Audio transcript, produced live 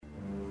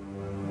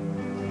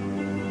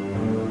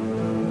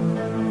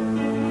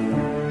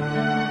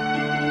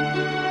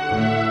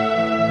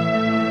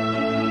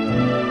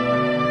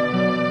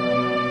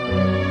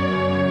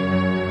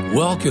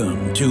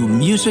Welcome to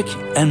Music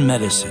and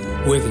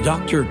Medicine with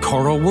Dr.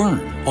 Carl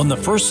Werne. On the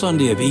first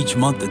Sunday of each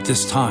month at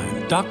this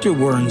time, Dr.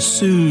 Werne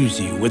soothes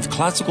you with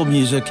classical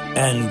music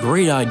and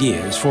great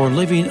ideas for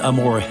living a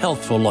more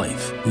healthful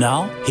life.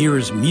 Now, here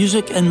is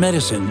Music and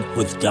Medicine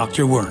with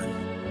Dr. Werne.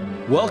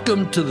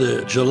 Welcome to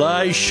the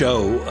July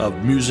show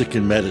of Music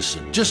and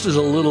Medicine. Just as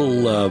a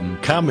little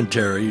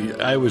commentary,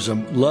 I was a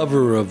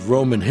lover of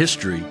Roman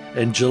history,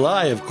 and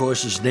July, of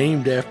course, is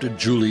named after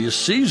Julius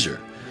Caesar,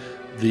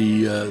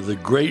 the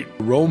great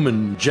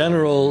Roman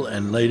general,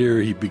 and later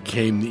he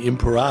became the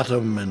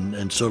imperatum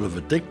and sort of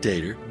a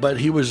dictator. But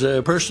he was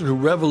a person who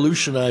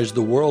revolutionized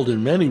the world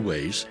in many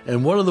ways,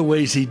 and one of the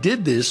ways he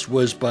did this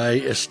was by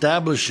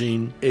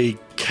establishing a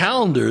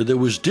calendar that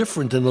was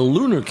different than the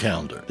lunar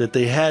calendar that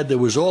they had that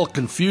was all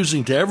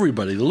confusing to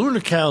everybody. The lunar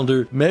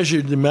calendar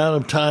measured the amount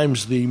of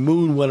times the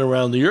moon went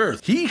around the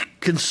earth. He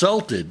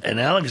consulted an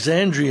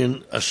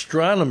Alexandrian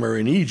astronomer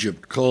in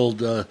Egypt called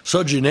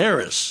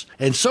Sojournerus,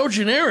 and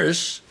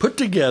Sojournerus put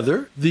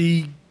together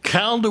the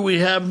calendar we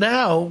have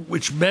now,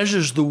 which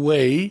measures the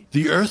way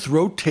the Earth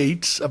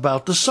rotates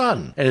about the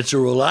sun. And it's a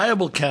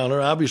reliable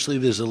counter. Obviously,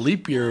 there's a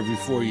leap year every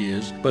 4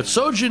 years. But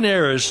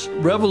Sojournerus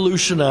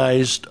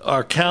revolutionized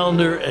our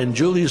calendar, and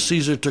Julius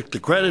Caesar took the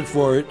credit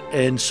for it.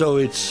 And so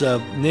it's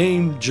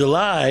named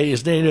July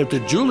is named after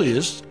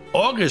Julius.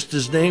 August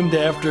is named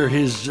after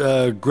his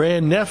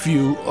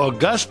grandnephew,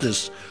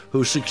 Augustus,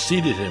 who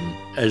succeeded him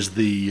as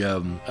the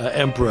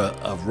emperor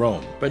of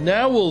Rome. But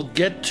now we'll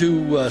get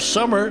to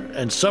summer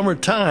and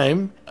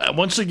summertime.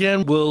 Once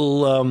again,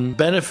 we'll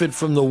benefit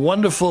from the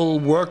wonderful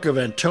work of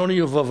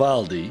Antonio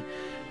Vivaldi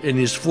in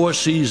his Four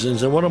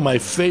Seasons. And one of my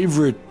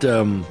favorite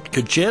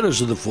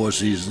concertos of the Four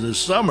Seasons is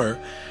Summer.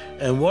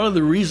 And one of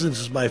the reasons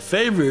it's my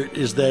favorite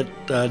is that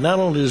not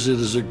only is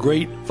it a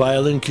great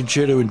violin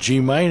concerto in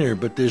G minor,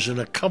 but there's an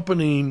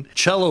accompanying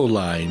cello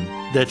line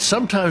that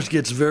sometimes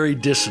gets very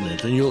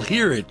dissonant, and you'll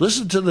hear it.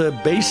 Listen to the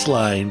bass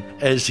line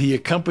as he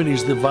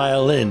accompanies the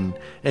violin,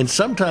 and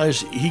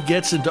sometimes he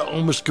gets into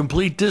almost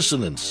complete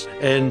dissonance.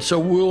 And so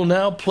we'll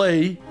now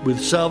play with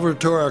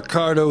Salvatore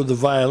Accardo, the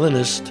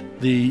violinist,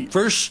 the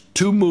first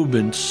two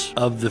movements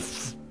of the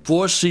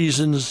Four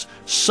Seasons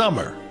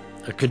Summer,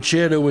 a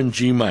concerto in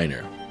G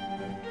minor.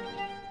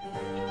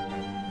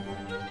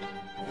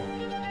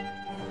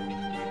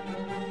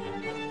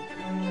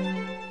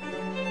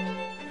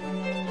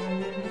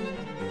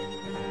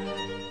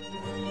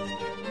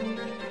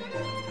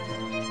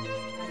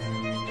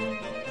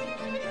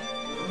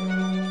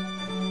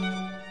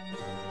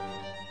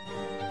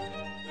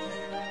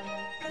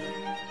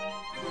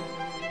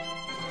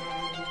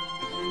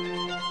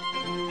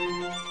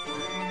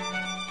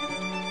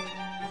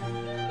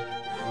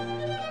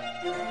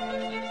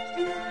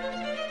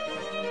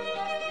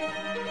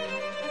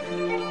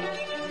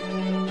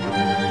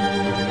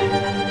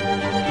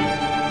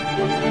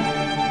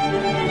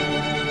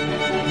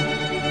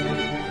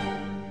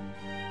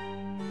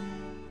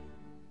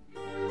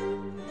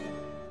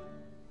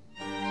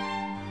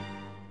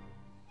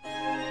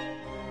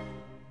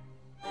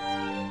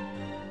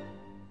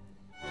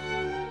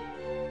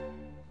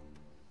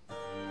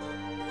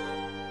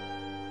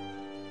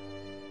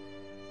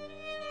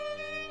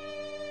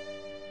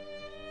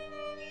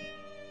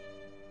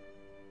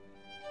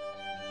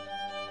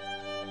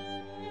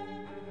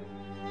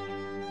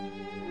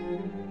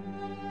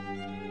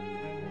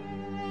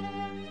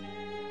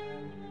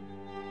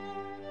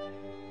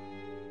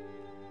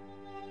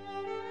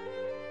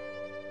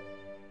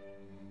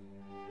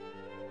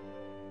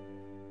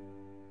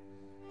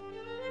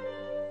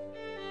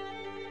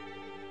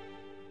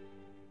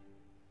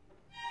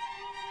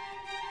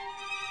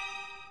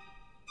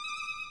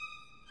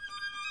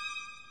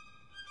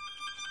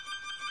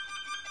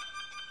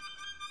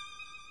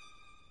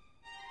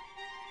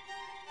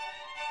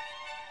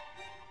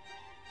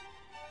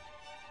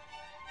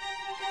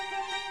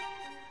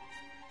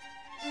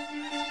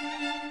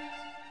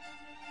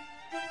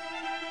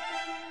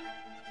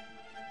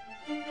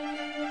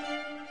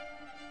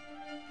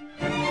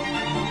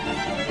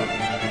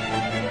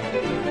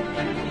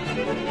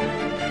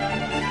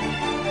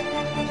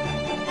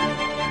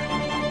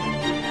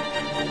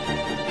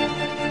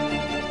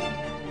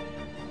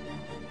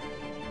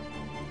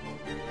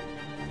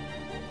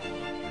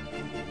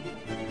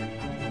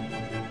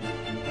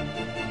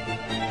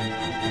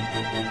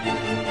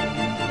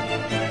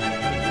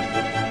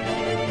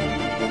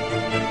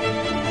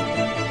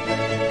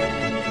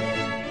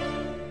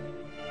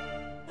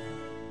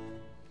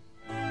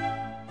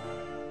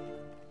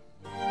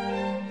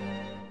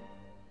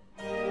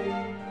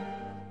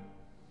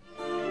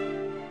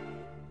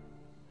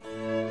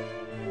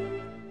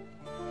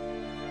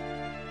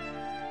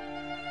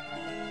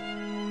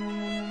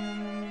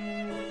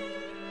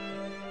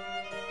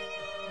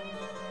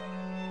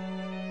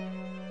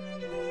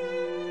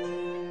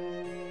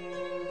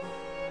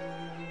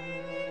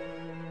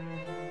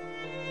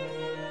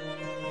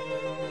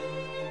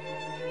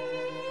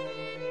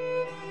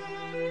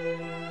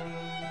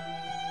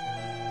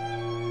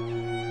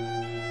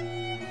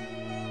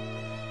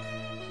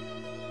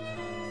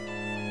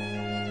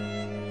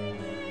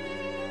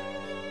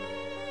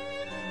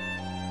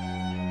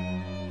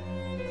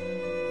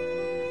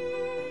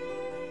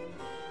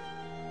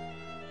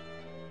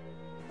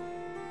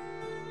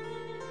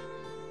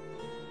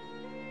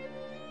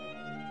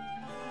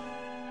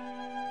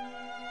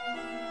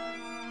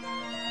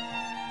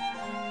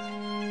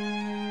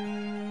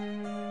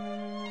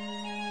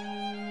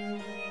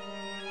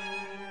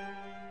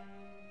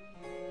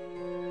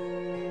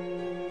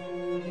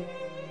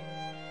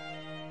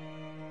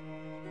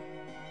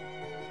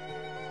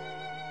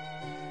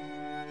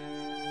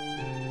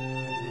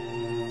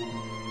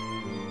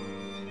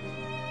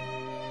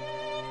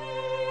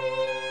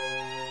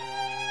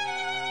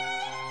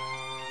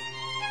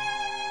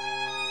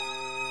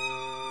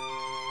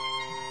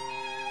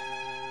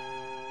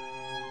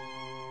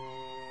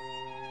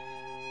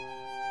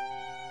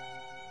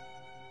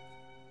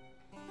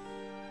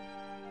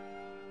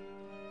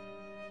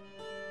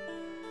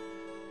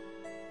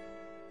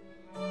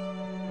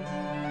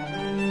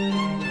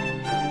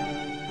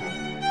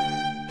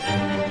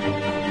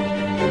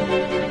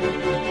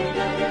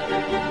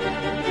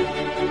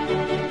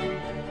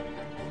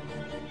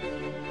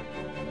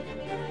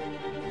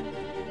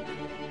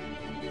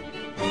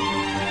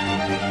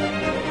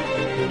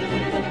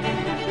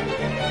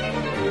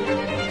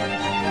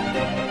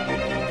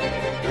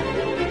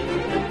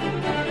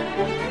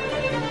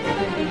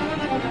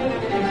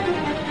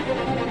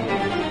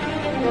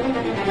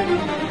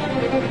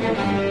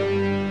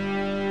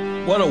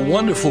 What a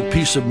wonderful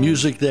piece of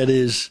music that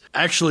is.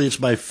 Actually, it's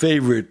my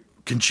favorite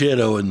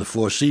concerto in the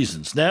Four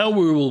Seasons. Now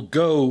we will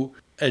go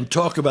and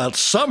talk about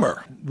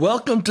summer.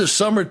 Welcome to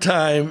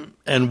summertime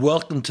and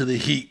welcome to the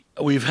heat.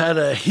 We've had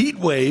a heat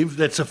wave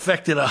that's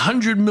affected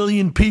 100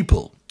 million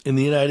people in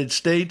the United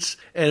States,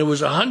 and it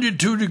was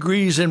 102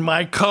 degrees in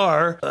my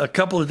car a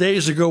couple of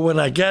days ago when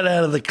I got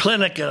out of the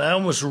clinic, and I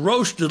almost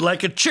roasted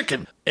like a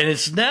chicken. And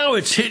it's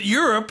hit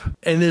Europe,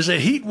 and there's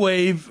a heat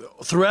wave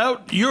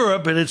throughout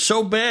Europe, and it's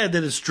so bad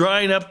that it's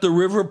drying up the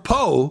River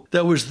Po.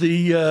 That was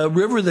the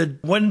river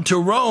that went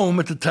to Rome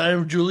at the time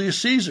of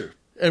Julius Caesar.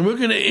 And we're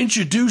going to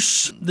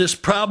introduce this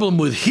problem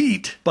with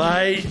heat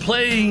by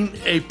playing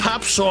a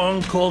pop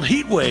song called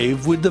Heat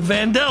Wave with the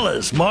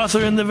Vandellas,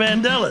 Martha and the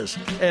Vandellas.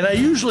 And I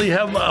usually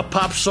have a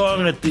pop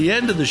song at the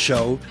end of the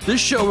show.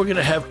 This show we're going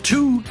to have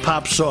two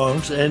pop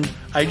songs, and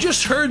I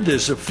just heard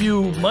this a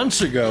few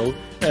months ago,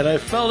 and I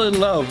fell in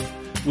love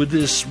with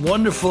this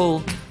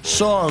wonderful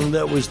song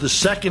that was the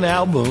second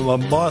album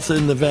of Martha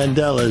and the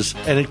Vandellas,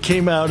 and it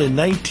came out in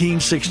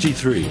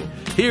 1963.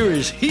 Here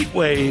is Heat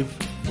Wave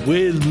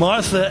with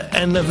Martha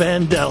and the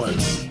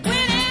Vandellas.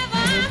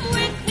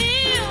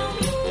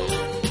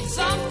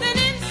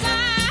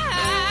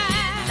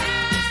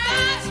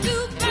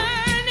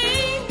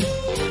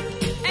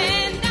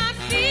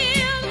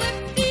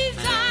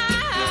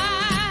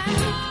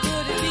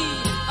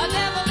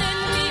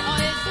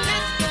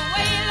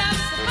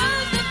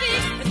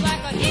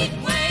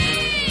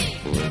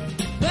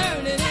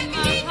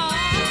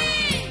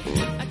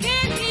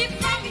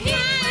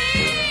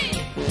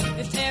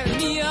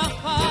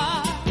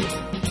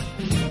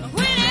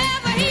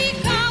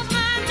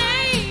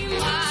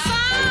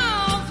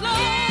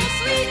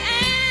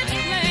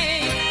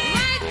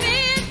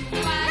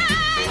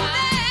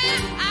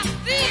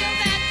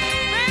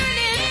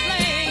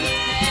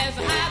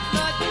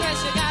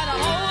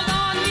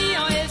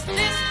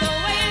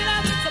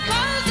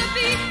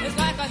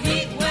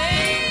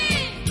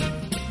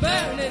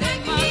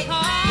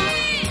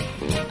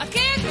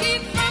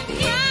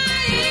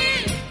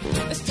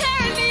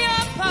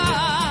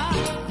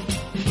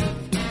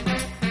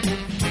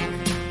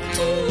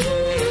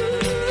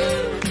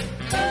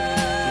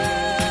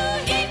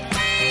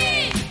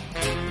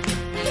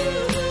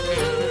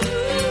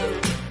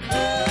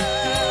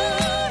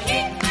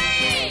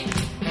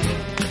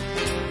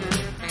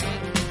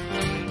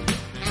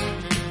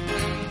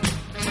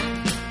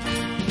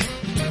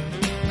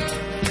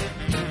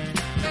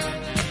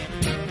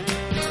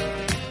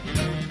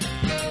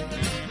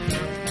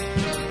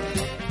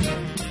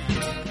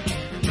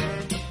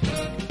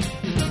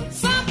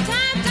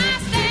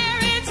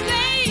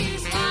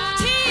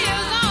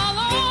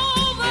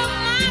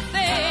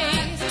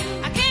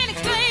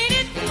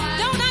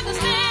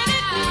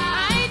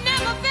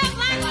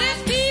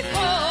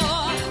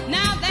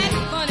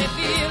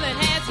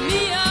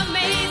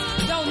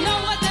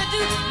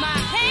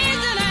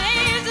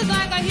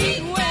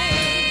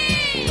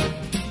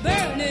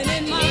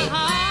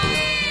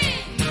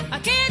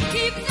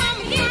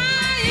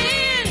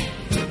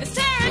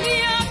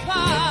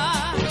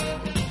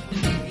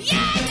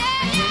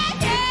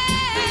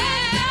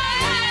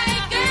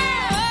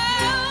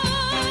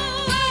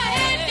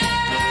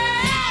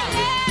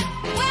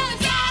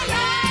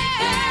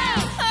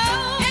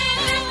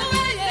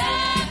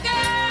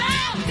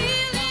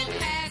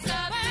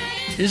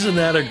 Isn't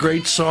that a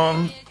great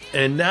song?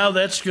 And now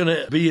that's going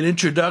to be an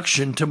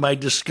introduction to my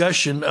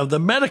discussion of the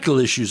medical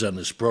issues on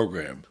this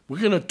program. We're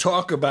going to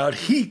talk about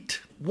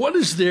heat. What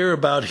is there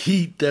about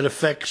heat that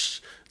affects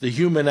the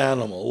human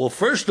animal? Well,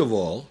 first of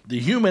all, the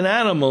human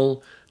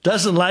animal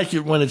doesn't like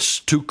it when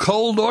it's too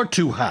cold or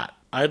too hot.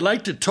 I'd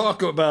like to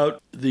talk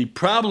about the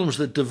problems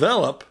that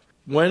develop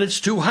when it's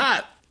too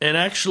hot. And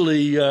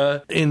actually,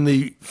 in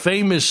the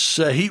famous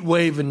heat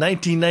wave in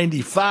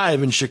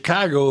 1995 in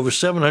Chicago, over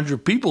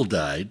 700 people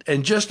died.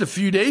 And just a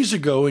few days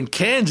ago in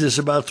Kansas,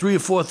 about 3,000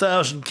 or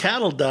 4,000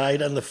 cattle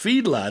died on the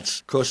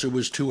feedlots because it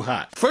was too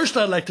hot. First,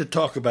 I'd like to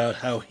talk about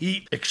how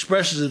heat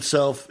expresses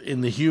itself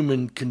in the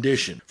human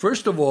condition.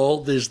 First of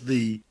all, there's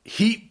the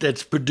heat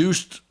that's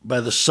produced by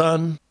the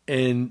sun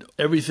and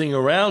everything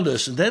around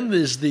us. And then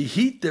there's the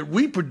heat that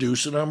we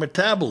produce in our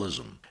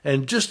metabolism.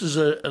 And just as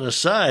an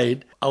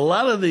aside, a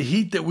lot of the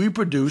heat that we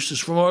produce is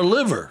from our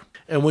liver.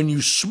 And when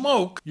you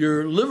smoke,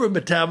 your liver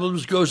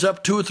metabolism goes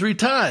up 2 or 3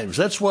 times.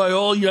 That's why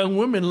all young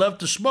women love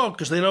to smoke,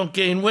 because they don't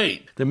gain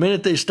weight. The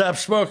minute they stop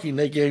smoking,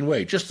 they gain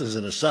weight, just as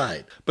an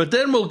aside. But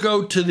then we'll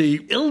go to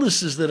the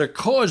illnesses that are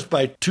caused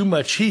by too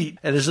much heat.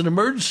 And as an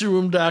emergency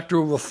room doctor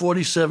over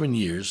 47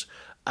 years,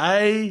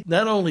 I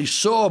not only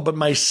saw, but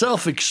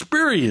myself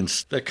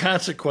experienced the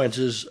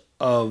consequences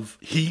of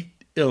heat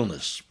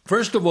illness.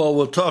 First of all,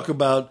 we'll talk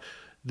about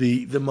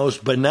the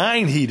most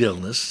benign heat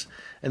illness,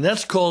 and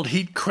that's called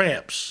heat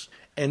cramps.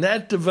 And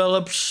that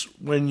develops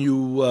when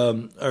you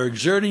are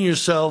exerting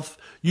yourself,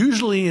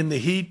 usually in the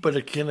heat, but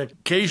it can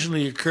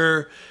occasionally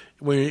occur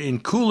when you're in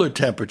cooler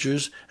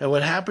temperatures, and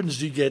what happens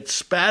is you get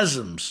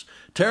spasms,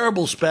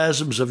 terrible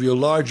spasms of your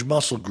large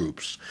muscle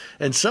groups.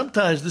 And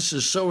sometimes this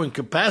is so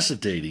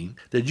incapacitating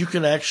that you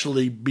can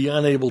actually be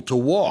unable to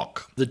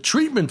walk. The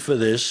treatment for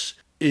this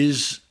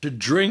is to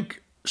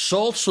drink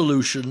salt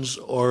solutions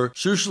or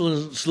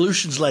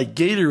solutions like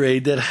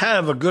Gatorade that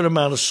have a good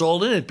amount of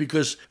salt in it,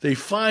 because they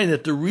find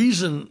that the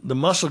reason the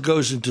muscle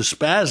goes into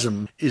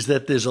spasm is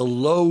that there's a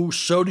low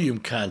sodium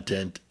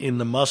content in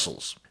the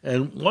muscles.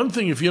 And one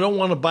thing, if you don't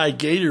want to buy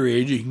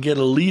Gatorade, you can get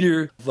a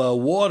liter of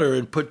water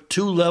and put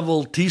 2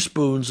 level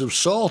teaspoons of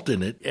salt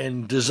in it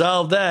and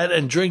dissolve that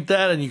and drink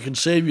that, and you can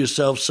save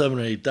yourself $7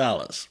 or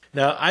 $8.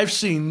 Now, I've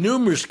seen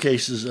numerous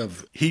cases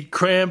of heat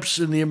cramps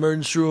in the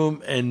emergency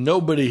room, and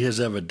nobody has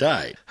ever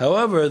died.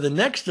 However, the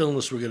next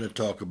illness we're going to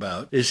talk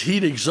about is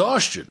heat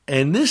exhaustion.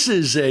 And this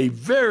is a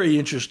very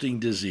interesting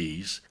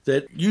disease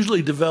that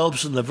usually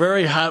develops in the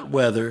very hot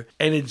weather,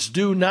 and it's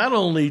due not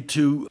only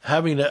to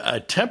having a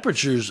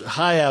temperatures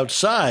high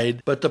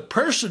outside, but the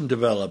person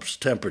develops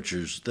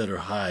temperatures that are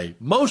high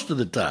most of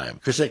the time,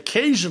 because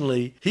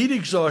occasionally heat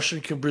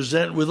exhaustion can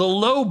present with a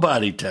low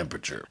body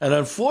temperature. And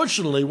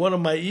unfortunately, one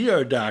of my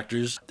ER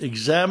doctors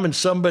examined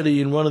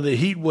somebody in one of the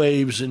heat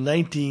waves in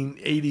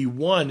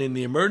 1981 in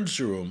the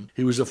emergency room.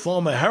 He was a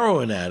former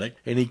heroin addict,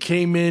 and he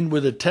came in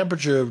with a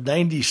temperature of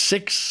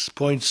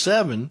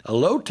 96.7, a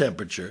low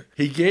temperature.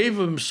 He gave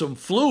him some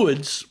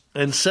fluids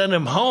and sent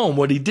him home.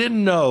 What he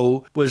didn't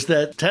know was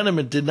that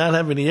tenement did not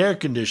have any air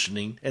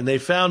conditioning, and they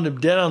found him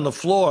dead on the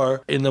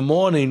floor in the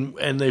morning,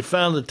 and they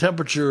found the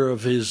temperature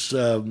of his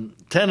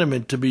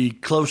tenement to be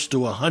close to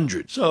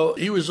 100. So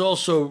he was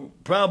also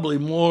probably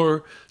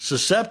more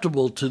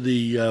susceptible to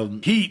the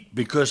heat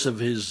because of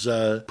his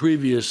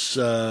previous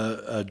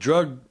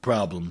drug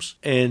problems.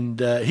 And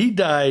he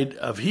died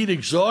of heat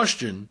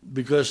exhaustion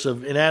because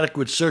of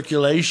inadequate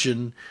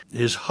circulation.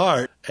 His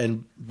heart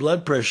and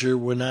blood pressure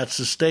were not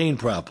sustained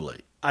properly.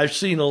 I've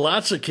seen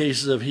lots of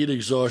cases of heat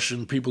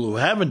exhaustion, people who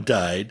haven't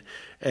died,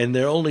 and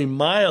they're only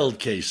mild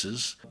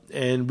cases.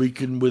 And we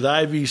can, with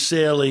IV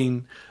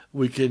saline,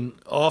 we can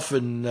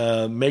often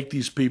make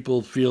these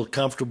people feel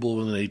comfortable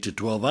within 8 to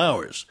 12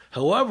 hours.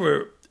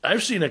 However,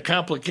 I've seen a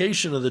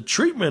complication of the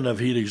treatment of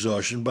heat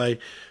exhaustion by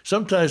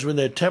sometimes when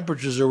their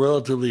temperatures are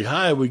relatively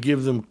high, we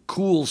give them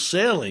cool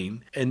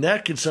saline, and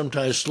that can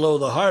sometimes slow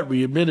the heart.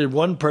 We admitted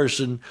one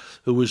person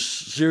who was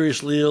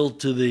seriously ill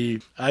to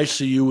the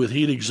ICU with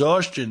heat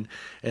exhaustion,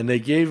 and they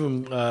gave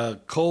him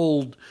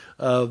cold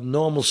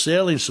normal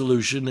saline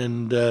solution,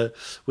 and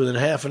within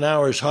half an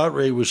hour his heart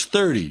rate was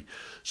 30.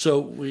 So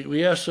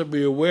we have to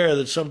be aware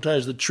that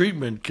sometimes the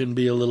treatment can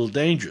be a little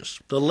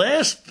dangerous. The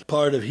last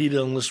part of heat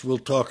illness we'll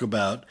talk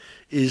about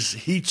is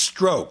heat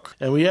stroke.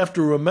 And we have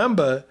to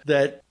remember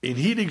that in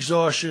heat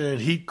exhaustion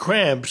and heat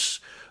cramps,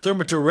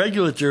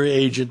 thermoregulatory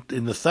agent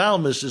in the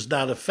thalamus is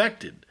not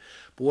affected.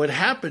 But what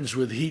happens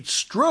with heat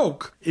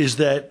stroke is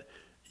that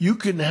you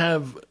can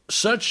have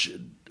such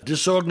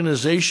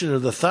disorganization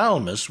of the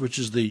thalamus, which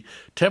is the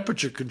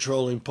temperature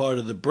controlling part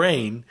of the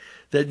brain,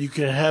 that you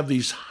can have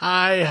these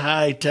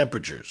high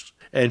temperatures.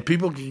 And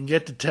people can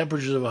get to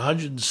temperatures of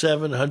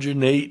 107,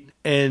 108,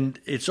 and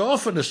it's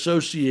often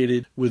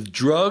associated with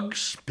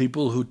drugs,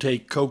 people who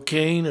take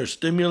cocaine or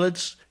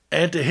stimulants,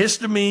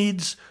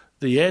 antihistamines,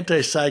 the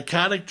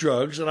antipsychotic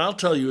drugs. And I'll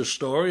tell you a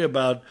story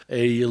about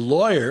a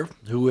lawyer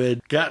who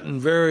had gotten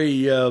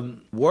very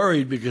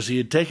worried because he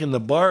had taken the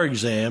bar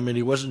exam and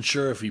he wasn't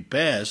sure if he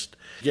passed.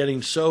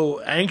 Getting so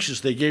anxious,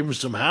 they gave him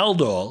some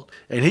Haldol,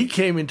 and he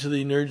came into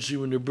the emergency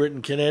room in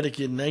Britain,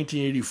 Connecticut in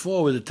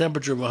 1984 with a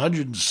temperature of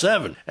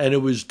 107, and it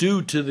was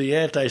due to the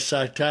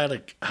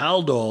antipsychotic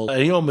Haldol,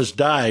 and he almost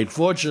died.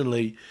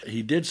 Fortunately,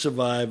 he did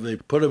survive. They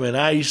put him in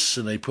ice,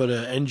 and they put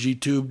an NG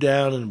tube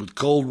down and with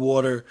cold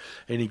water,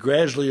 and he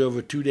gradually,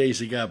 over 2 days,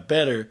 he got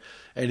better,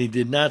 and he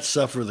did not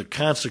suffer the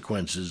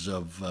consequences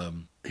of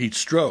heat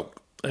stroke.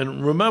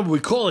 And remember, we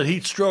call it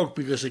heat stroke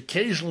because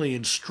occasionally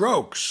in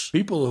strokes,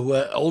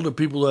 older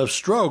people who have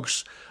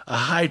strokes, a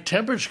high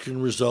temperature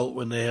can result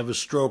when they have a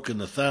stroke in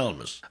the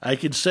thalamus. I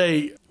can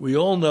say we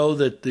all know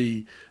that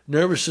the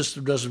nervous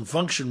system doesn't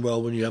function well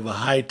when you have a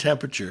high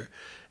temperature,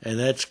 and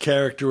that's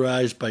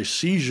characterized by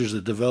seizures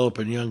that develop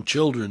in young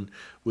children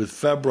with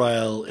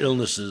febrile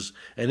illnesses.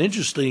 And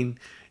interesting,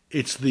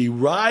 it's the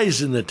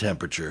rise in the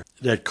temperature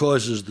that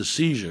causes the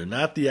seizure,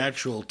 not the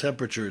actual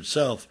temperature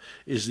itself.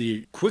 Is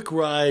the quick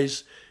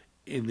rise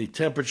in the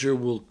temperature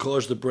will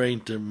cause the brain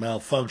to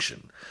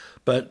malfunction.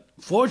 But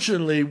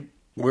fortunately,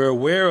 we're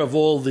aware of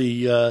all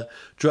the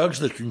drugs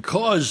that can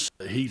cause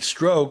heat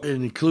stroke. It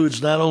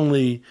includes not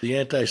only the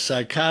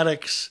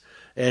antipsychotics,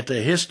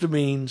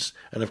 antihistamines,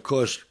 and of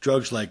course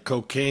drugs like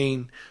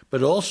cocaine,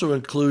 but also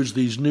includes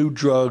these new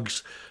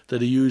drugs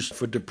that are used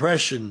for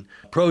depression,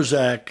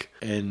 Prozac,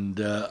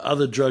 and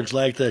other drugs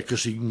like that,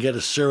 because you can get a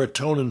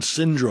serotonin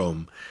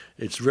syndrome.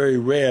 It's very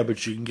rare,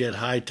 but you can get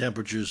high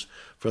temperatures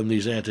from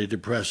these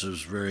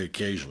antidepressives very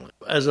occasionally.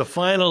 As a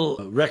final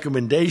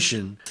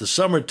recommendation, it's the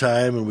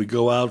summertime and we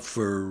go out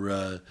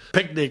for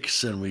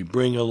picnics and we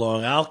bring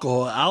along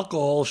alcohol.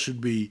 Alcohol should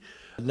be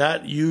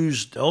not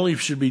used, only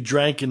should be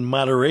drank in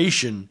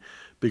moderation,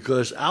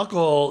 because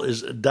alcohol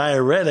is a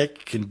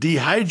diuretic, can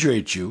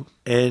dehydrate you,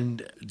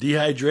 and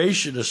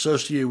dehydration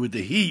associated with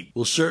the heat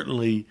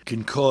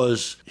can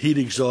cause heat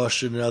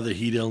exhaustion and other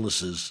heat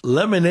illnesses.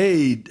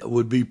 Lemonade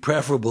would be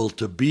preferable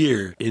to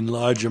beer in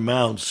large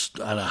amounts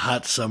on a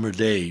hot summer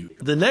day.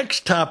 The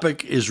next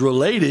topic is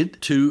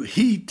related to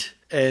heat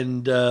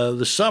and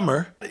the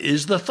summer,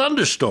 is the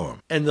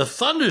thunderstorm. And the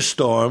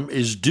thunderstorm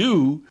is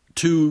due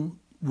to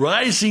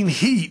rising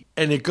heat,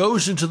 and it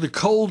goes into the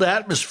cold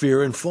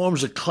atmosphere and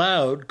forms a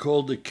cloud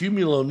called the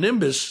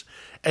cumulonimbus.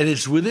 And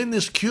it's within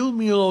this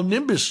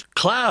cumulonimbus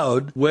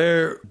cloud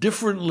where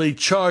differently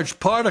charged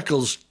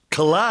particles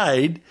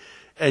collide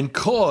and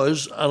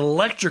cause an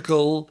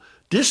electrical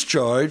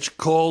discharge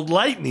called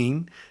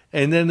lightning,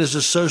 and then there's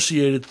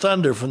associated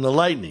thunder from the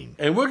lightning.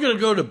 And we're going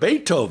to go to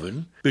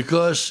Beethoven,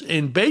 because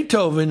in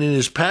Beethoven, in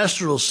his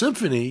Pastoral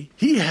Symphony,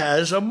 he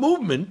has a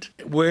movement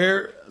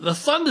where the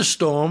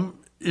thunderstorm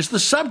is the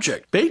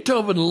subject.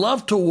 Beethoven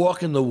loved to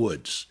walk in the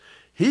woods.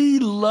 He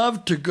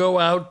loved to go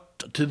out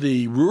to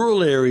the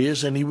rural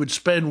areas, and he would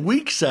spend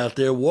weeks out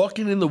there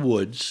walking in the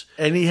woods.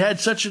 And he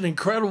had such an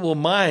incredible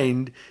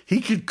mind,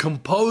 he could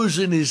compose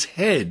in his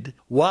head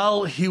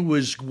while he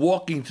was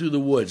walking through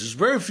the woods. There's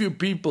very few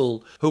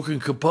people who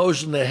can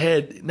compose in their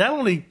head, not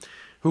only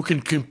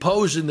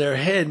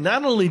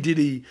did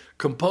he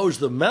compose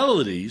the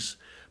melodies,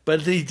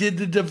 but he did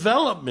the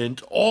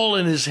development all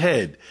in his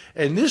head.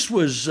 And this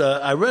was,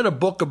 I read a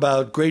book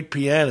about great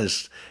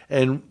pianists,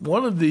 and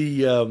one of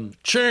the,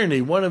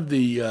 Czerny, one of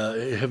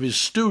his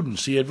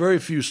students, he had very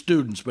few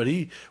students, but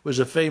he was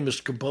a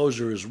famous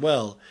composer as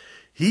well.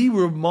 He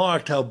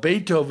remarked how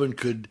Beethoven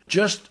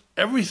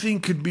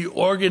everything could be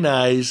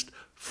organized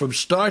from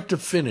start to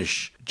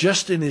finish,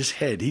 just in his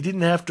head. He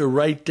didn't have to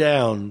write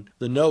down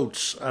the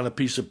notes on a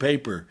piece of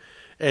paper.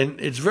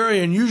 And it's very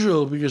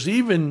unusual, because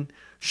even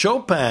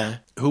Chopin,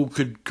 who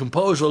could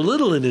compose a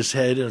little in his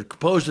head, and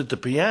composed at the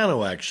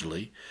piano,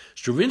 actually.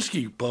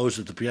 Stravinsky composed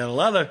at the piano. A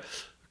lot of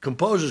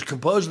composers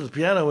composed at the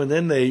piano, and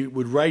then they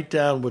would write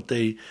down what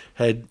they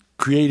had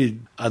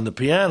created on the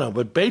piano.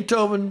 But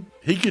Beethoven,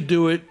 he could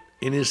do it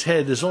in his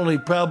head. There's only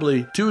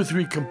probably 2 or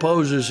 3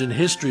 composers in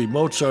history,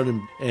 Mozart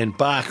and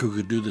Bach, who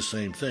could do the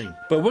same thing.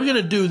 But we're going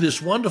to do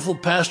this wonderful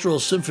Pastoral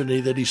Symphony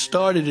that he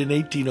started in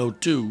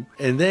 1802,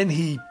 and then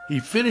he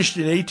finished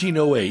in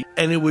 1808,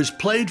 and it was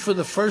played for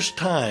the first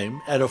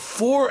time at a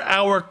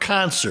 4-hour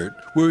concert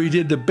where he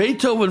did the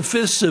Beethoven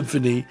 5th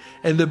Symphony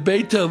and the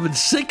Beethoven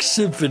 6th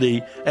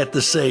Symphony at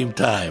the same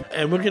time.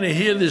 And we're going to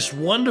hear this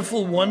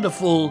wonderful,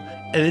 wonderful,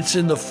 and it's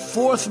in the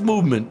 4th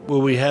movement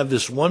where we have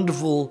this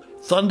wonderful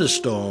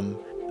thunderstorm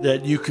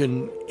that you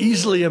can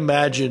easily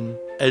imagine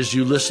as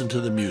you listen to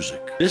the music.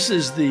 This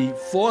is the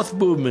 4th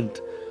movement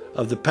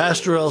of the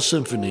Pastoral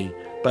Symphony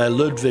by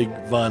Ludwig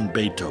van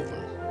Beethoven.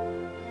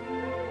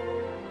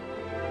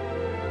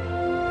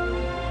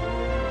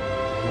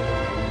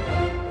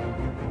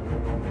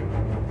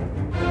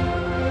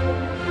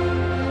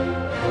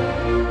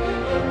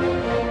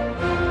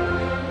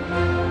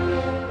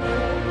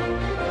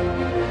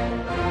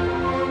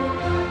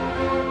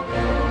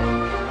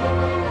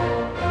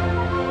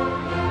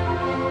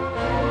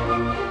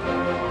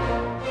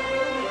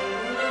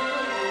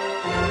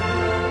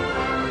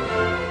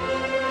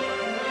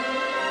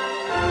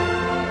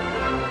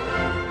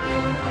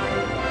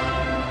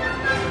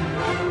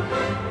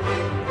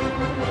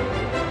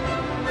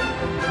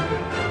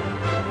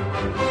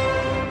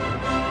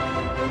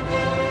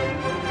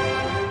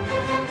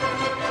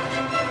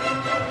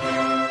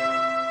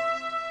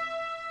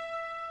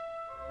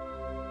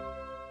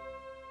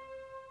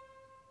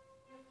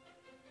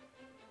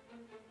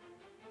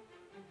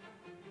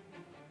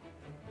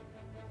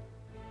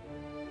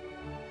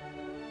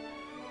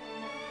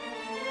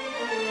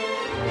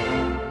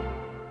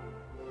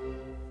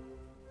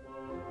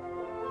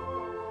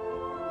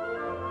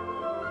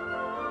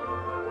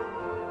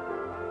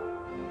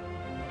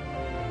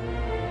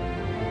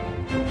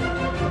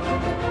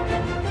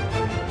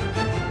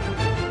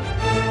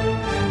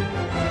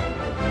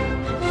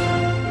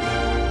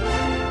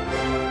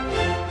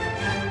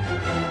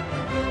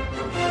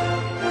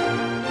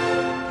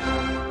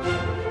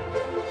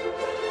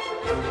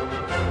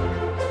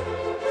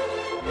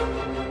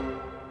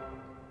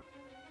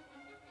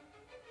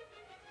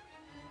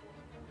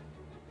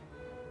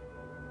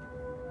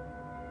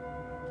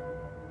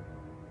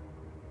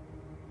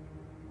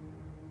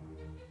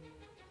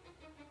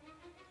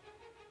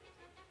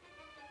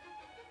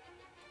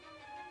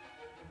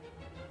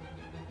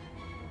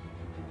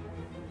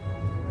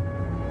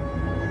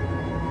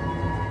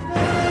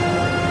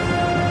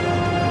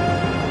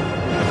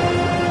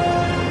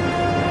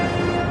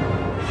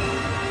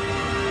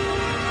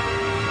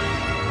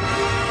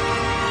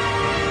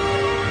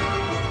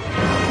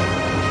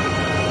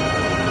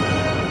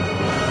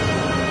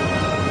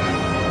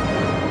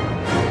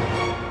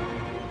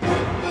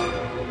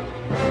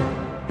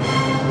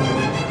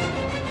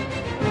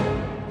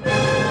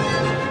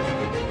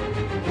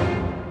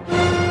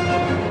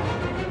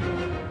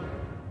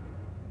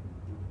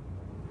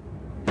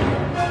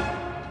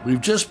 We've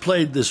just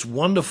played this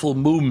wonderful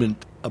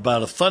movement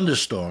about a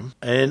thunderstorm,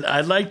 and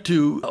I'd like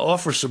to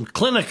offer some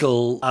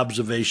clinical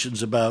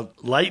observations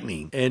about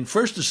lightning. And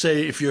first to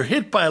say, if you're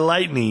hit by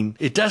lightning,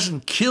 it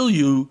doesn't kill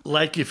you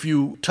like if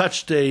you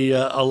touched a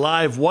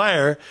live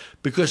wire,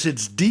 because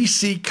it's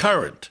DC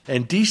current,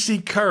 and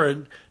DC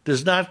current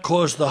does not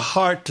cause the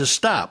heart to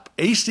stop.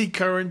 AC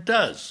current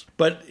does.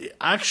 But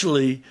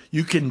actually,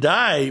 you can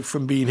die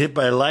from being hit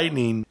by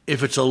lightning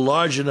if it's a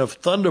large enough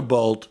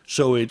thunderbolt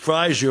so it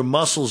fries your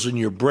muscles in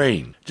your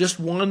brain. Just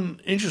one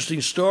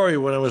interesting story: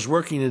 when I was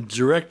working as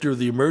director of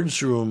the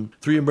emergency room,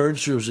 3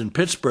 emergency rooms in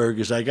Pittsburgh,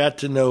 is I got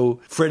to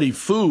know Freddie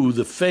Fu,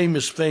 the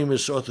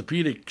famous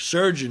orthopedic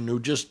surgeon who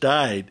just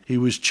died. He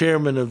was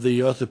chairman of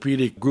the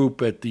orthopedic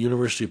group at the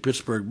University of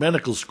Pittsburgh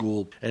Medical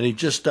School, and he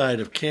just died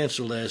of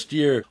cancer last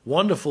year.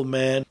 Wonderful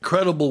man,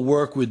 incredible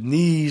work with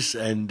knees,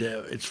 and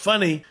it's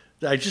funny,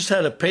 I just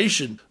had a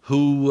patient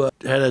who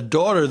had a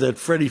daughter that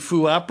Freddie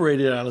Fu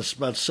operated on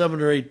about 7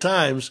 or 8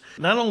 times,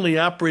 not only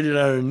operated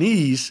on her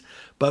knees,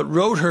 but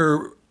wrote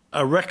her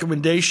a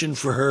recommendation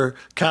for her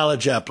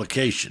college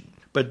application.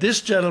 But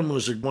this gentleman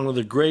was one of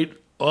the great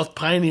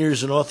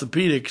pioneers in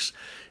orthopedics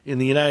in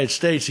the United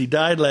States. He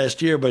died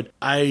last year, but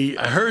I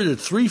heard that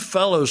 3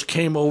 fellows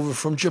came over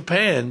from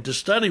Japan to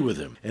study with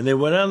him. And they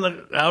went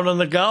out on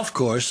the golf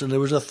course, and there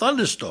was a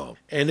thunderstorm.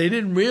 And they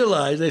didn't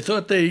realize, they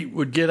thought they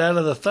would get out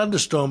of the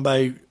thunderstorm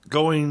by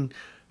going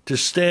to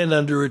stand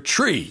under a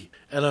tree.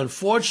 And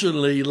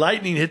unfortunately,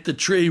 lightning hit the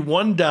tree.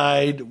 1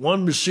 died,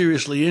 1 was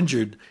seriously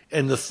injured,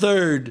 and the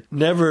 3rd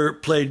never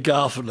played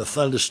golf in a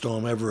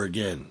thunderstorm ever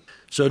again.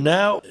 So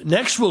now,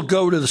 next we'll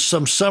go to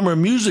some summer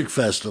music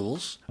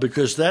festivals,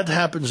 because that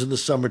happens in the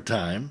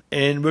summertime.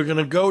 And we're going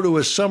to go to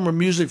a summer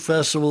music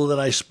festival that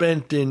I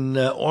spent in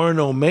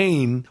Werne,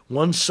 Maine,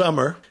 one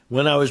summer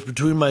when I was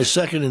between my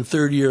 2nd and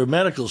 3rd year of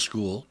medical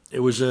school. It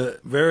was a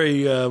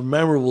very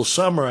memorable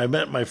summer. I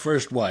met my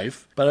first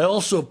wife, but I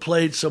also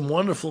played some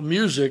wonderful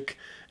music,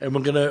 and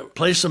we're going to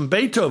play some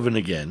Beethoven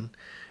again.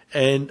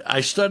 And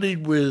I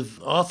studied with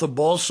Arthur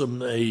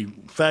Balsam, a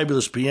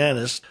fabulous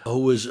pianist, who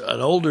was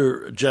an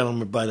older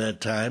gentleman by that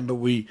time, but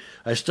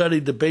I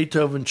studied the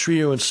Beethoven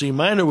Trio in C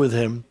minor with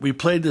him. We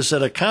played this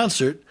at a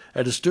concert,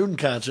 at a student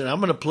concert.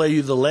 I'm going to play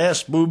you the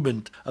last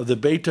movement of the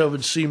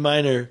Beethoven C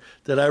minor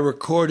that I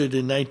recorded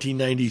in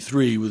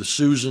 1993 with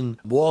Susan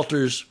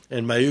Walters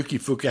and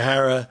Mayuki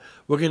Fukuhara.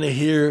 We're going to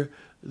hear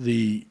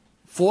the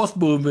 4th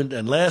movement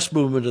and last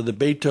movement of the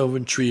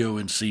Beethoven Trio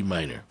in C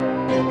minor.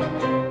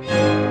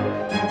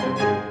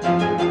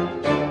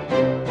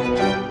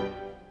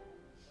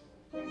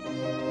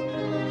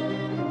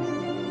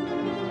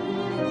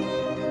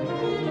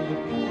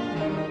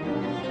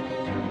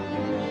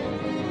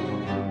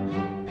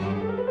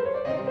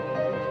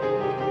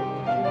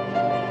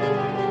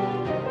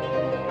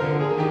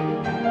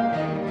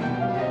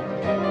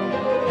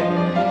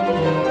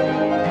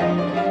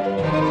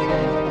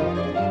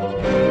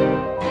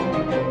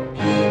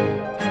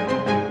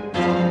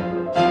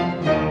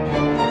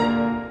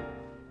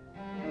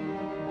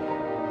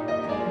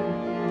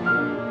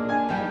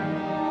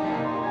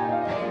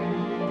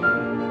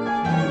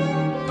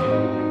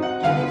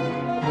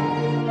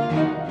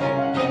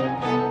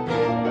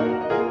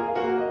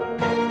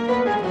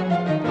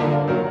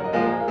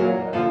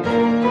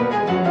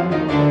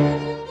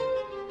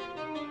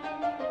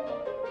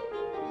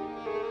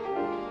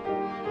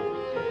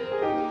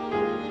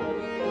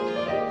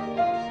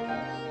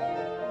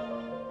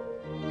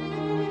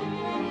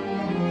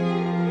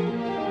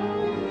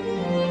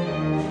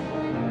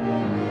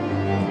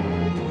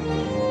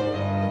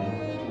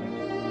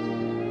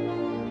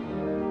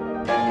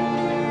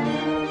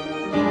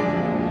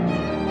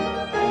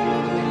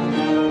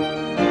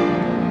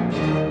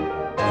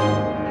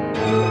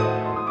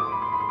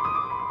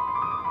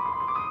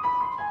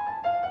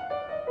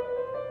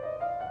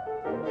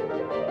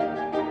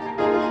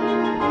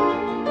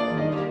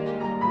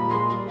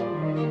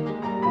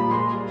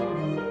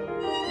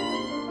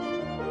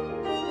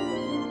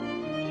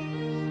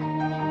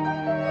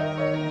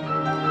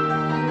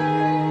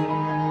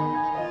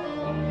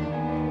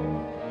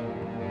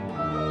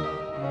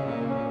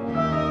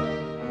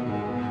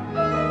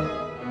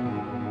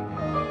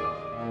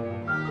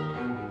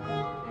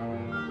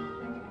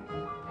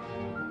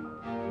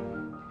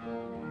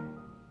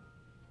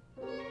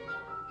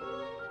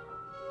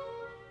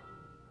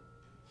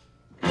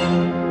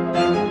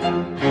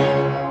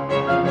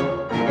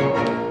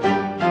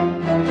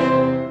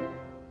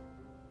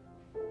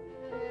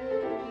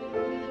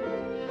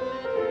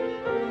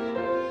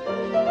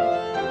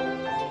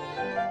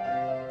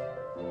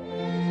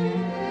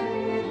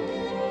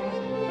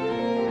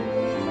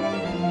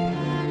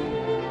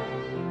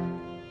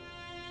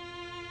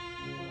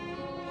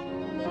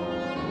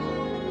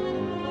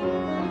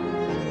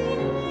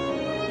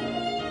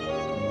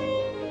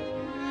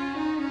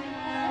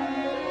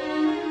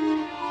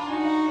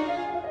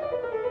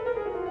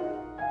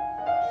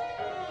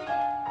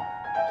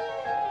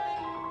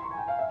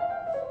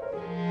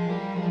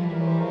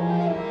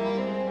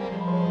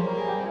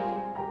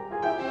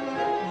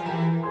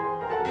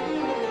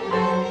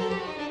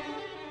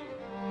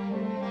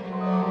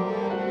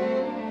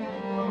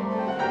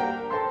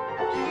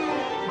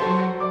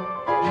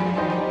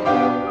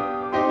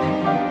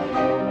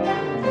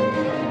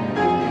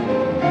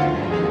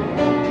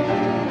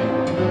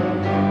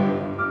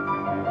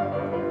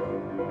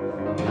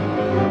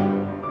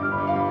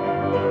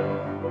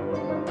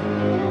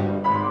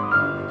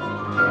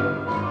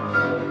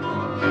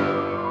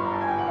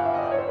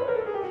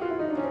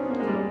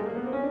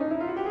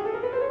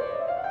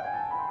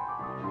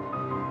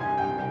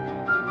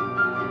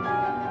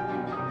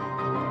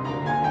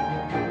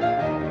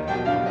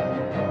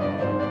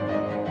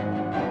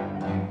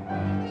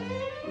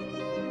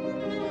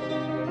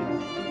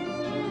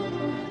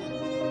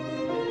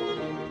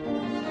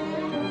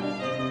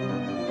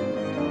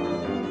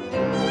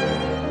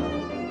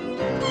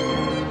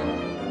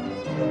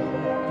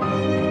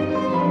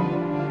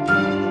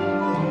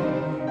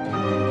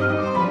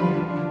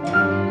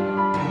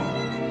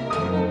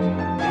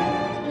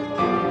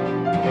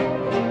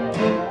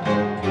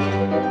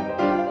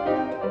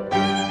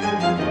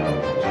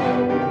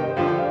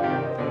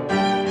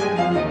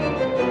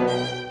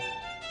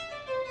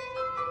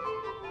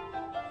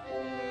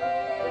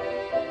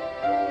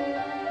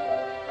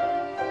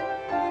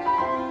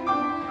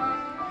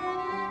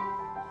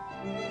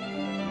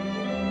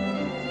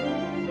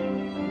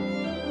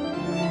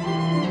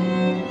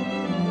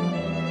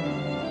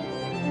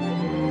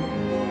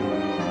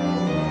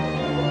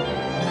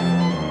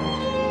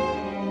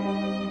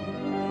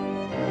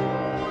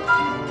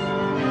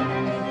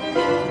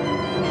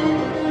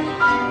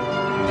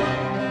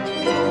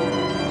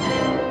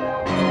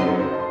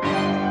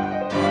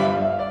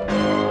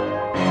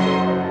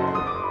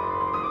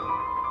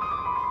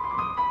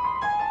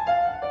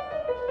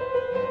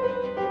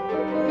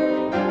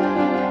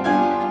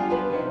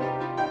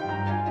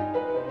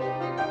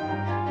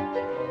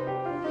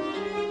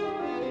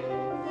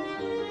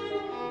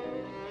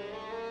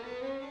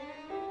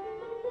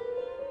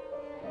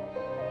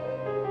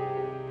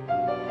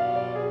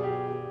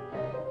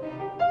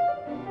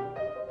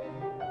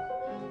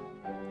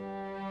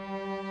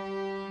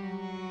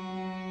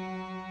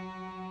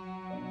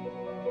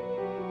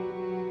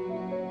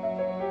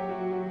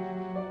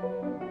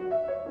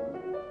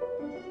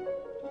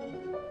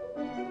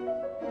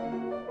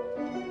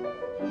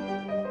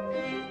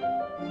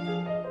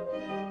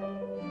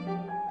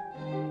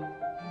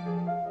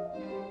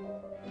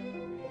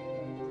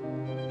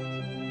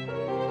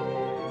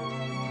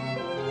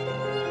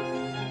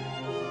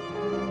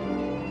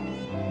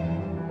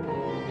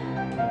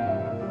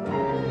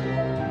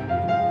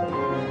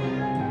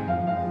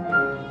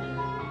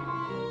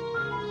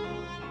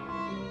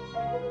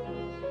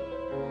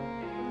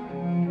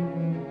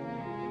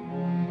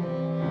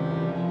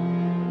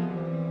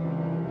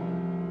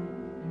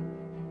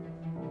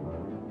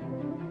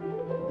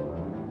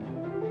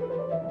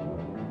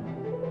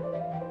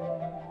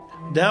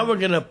 Now we're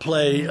going to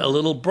play a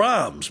little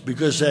Brahms,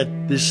 because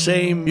at this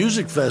same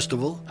music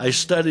festival, I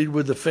studied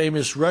with the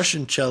famous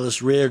Russian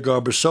cellist Rhea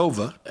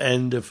Garbasova.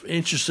 And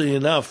interestingly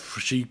enough,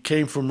 she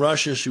came from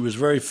Russia. She was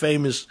very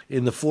famous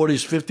in the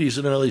 40s, 50s,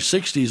 and early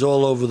 60s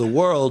all over the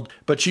world.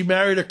 But she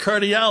married a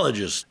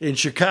cardiologist in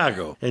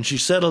Chicago, and she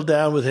settled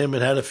down with him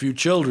and had a few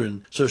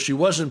children. So she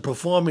wasn't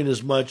performing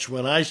as much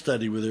when I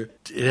studied with her.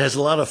 It has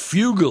a lot of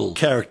fugal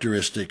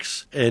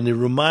characteristics, and it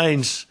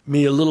reminds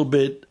me a little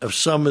bit of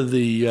some of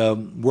the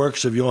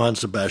works of Johann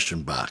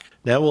Sebastian Bach.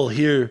 Now we'll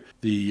hear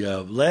the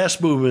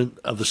last movement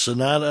of the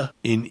sonata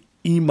in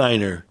E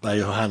minor by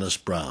Johannes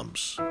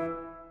Brahms.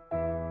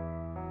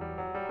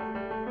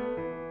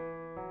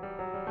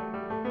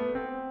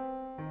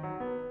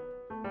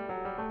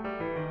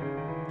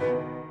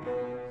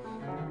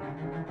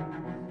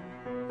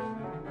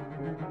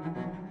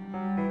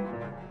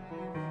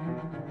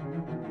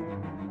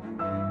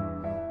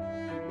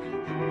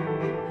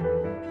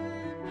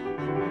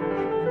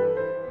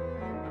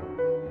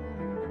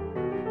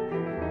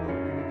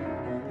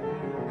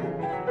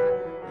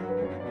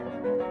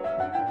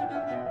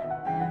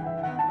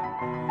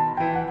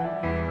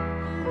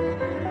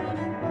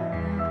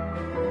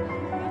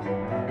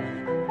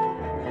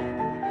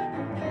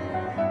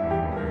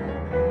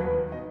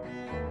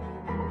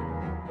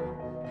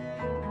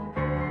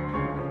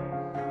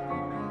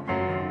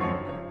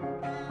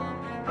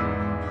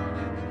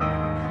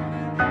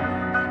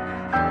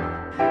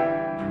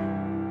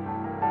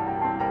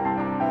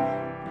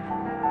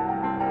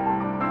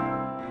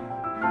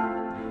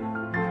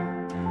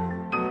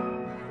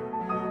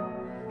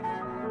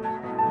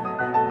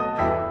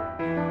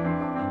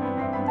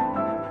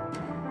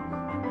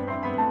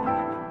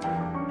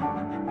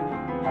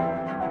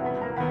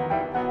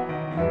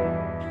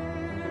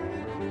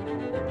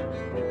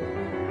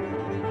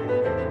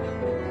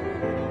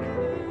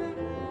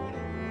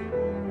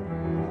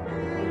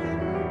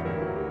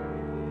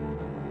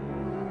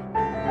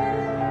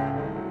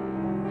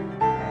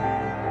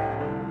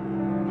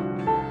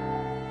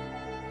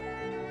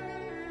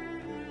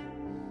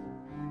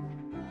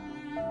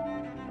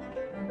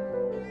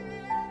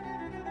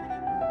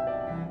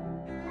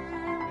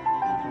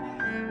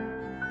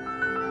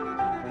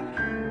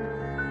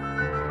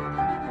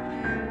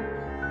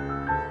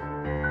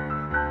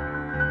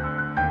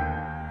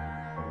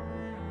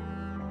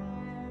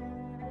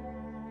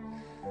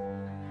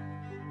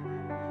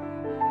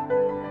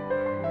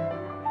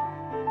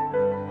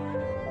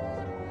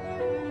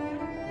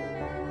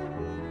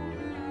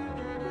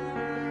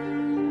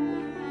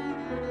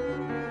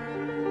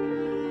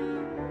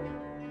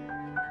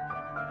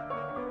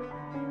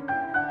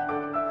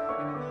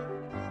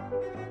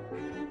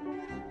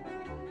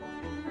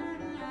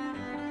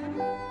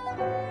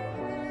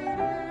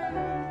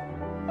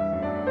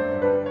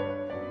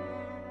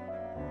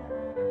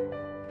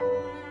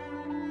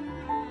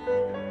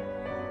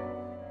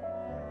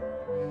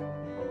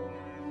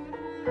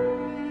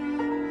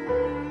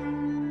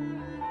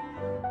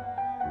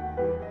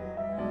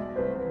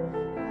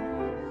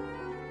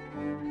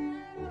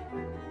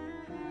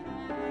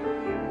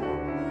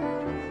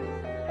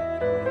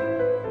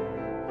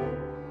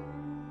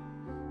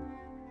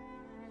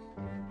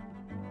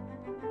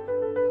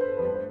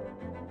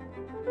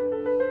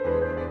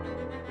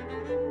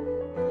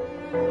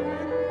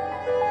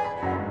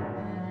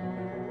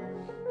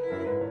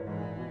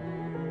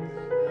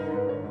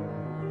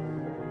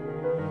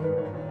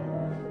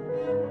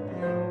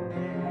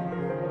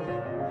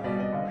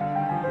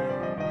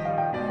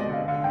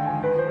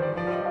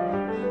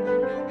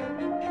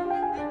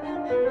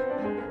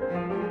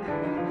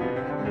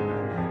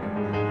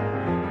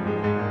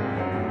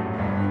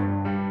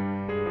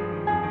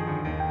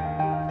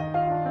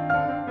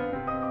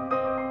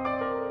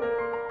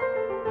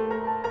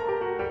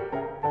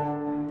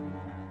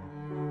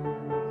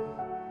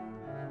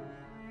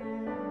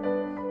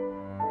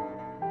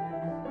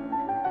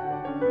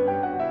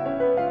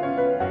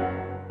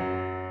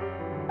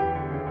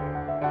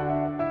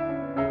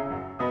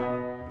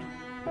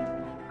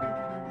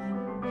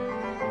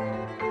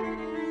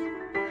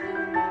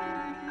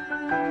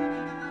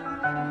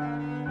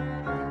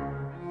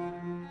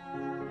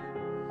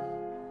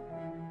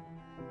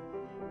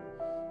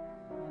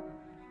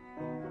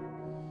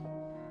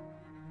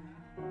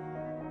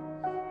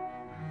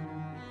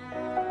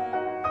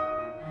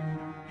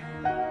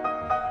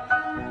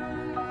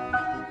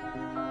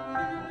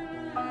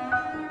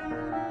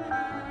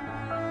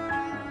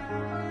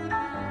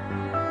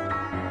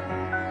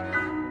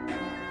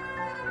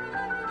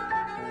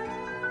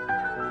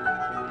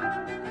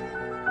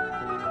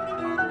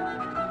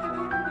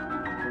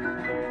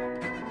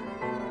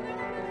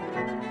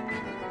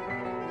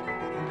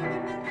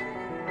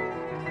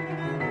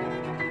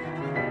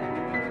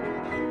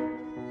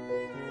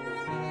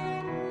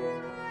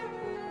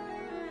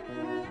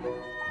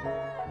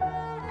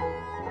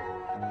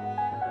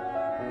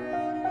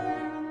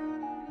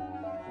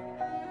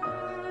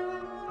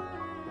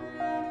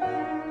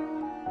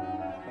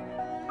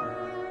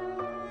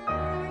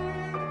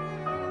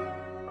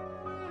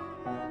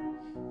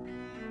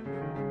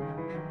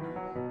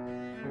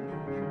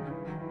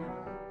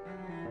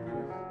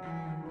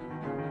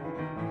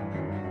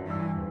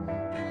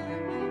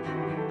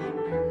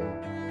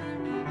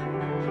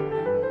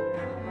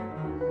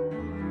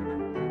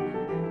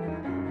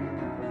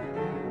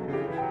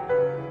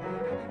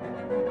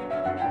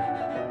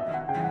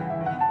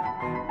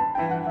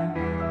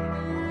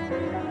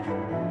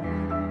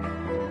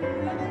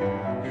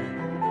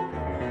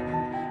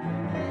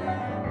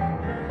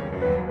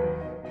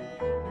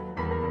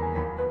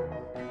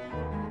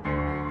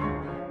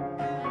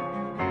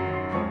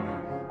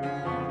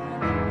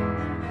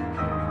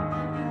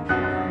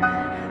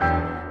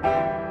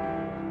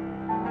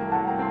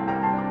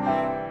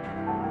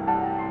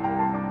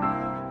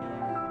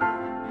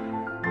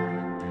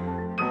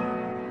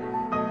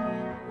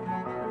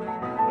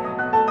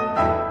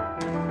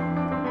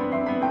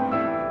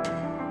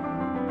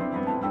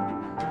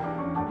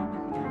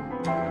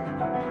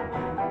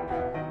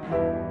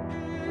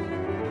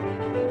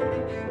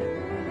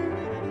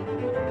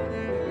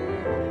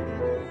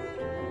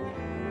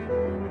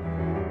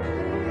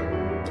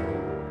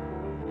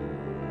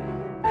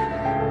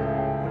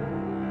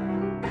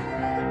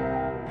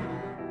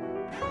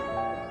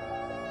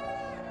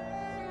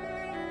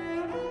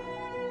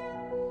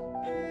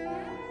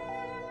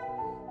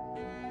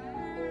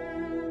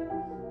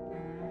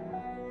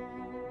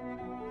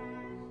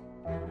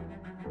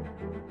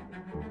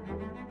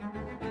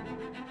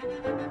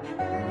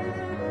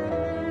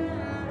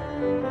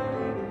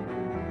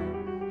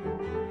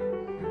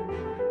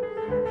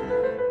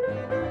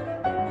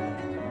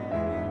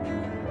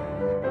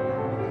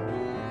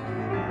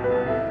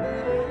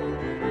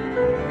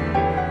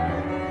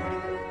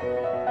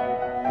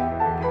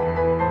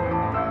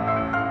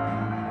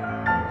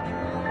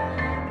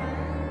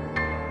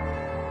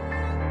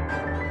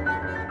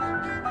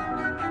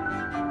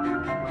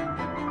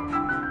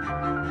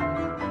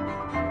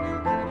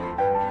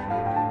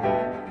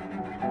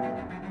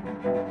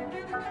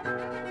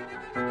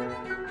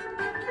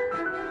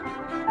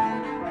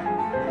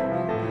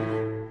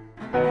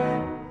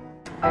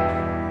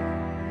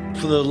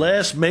 for the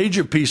last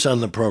major piece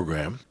on the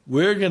program,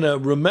 we're going to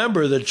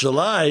remember that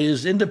July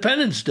is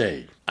Independence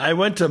Day. I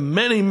went to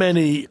many,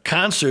 many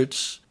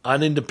concerts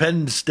on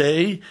Independence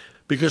Day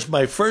because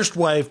my first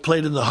wife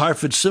played in the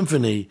Hartford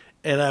Symphony,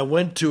 and I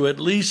went to at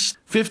least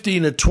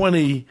 15 or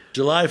 20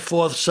 July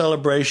 4th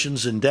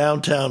celebrations in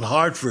downtown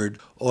Hartford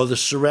or the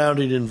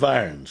surrounding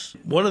environs.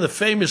 One of the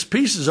famous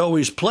pieces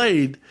always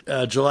played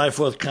July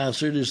 4th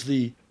concert is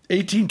the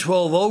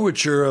 1812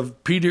 overture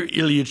of Peter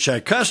Ilyich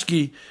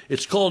Tchaikovsky.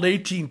 It's called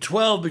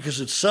 1812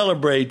 because it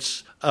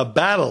celebrates a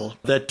battle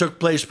that took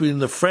place between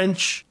the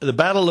French, the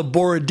Battle of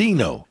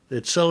Borodino.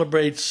 It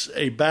celebrates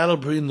a battle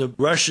between the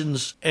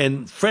Russians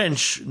and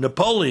French,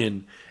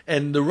 Napoleon.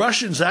 And the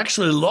Russians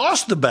actually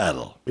lost the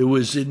battle. It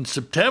was in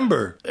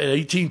September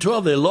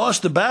 1812. They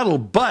lost the battle,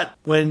 but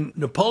when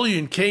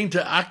Napoleon came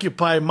to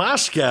occupy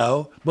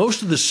Moscow,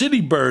 most of the city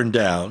burned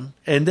down.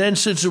 And then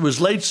since it was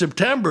late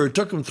September, it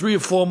took him 3 or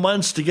 4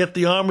 months to get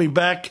the army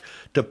back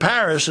to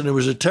Paris, and it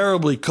was a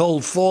terribly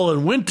cold fall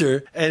and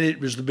winter, and it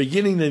was the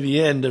beginning of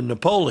the end of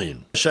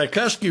Napoleon.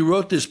 Tchaikovsky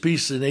wrote this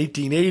piece in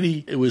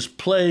 1880. It was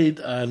played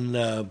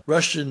on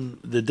Russian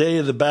the day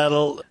of the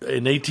battle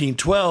in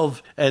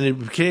 1812, and it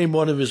became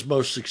one of his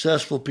most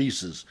successful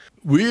pieces.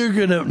 We're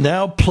going to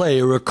now play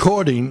a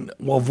recording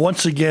of,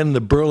 once again,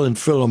 the Berlin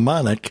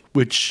Philharmonic,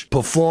 which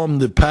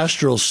performed the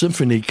Pastoral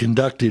Symphony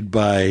conducted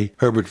by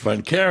Herbert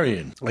von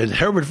Karajan. And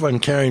Herbert von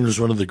Karajan was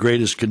one of the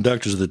greatest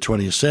conductors of the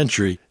 20th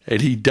century,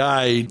 and he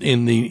died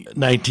in the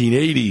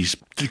 1980s.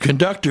 The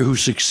conductor who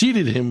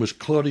succeeded him was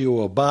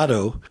Claudio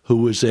Abbado,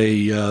 who was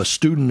a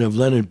student of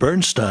Leonard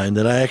Bernstein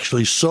that I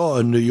actually saw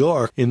in New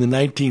York in the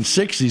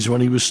 1960s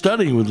when he was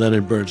studying with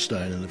Leonard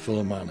Bernstein in the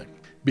Philharmonic.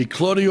 Be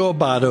Claudio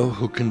Abbado,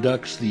 who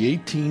conducts the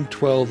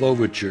 1812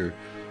 overture,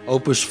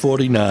 Opus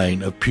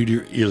 49 of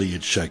Peter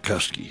Ilyich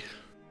Tchaikovsky.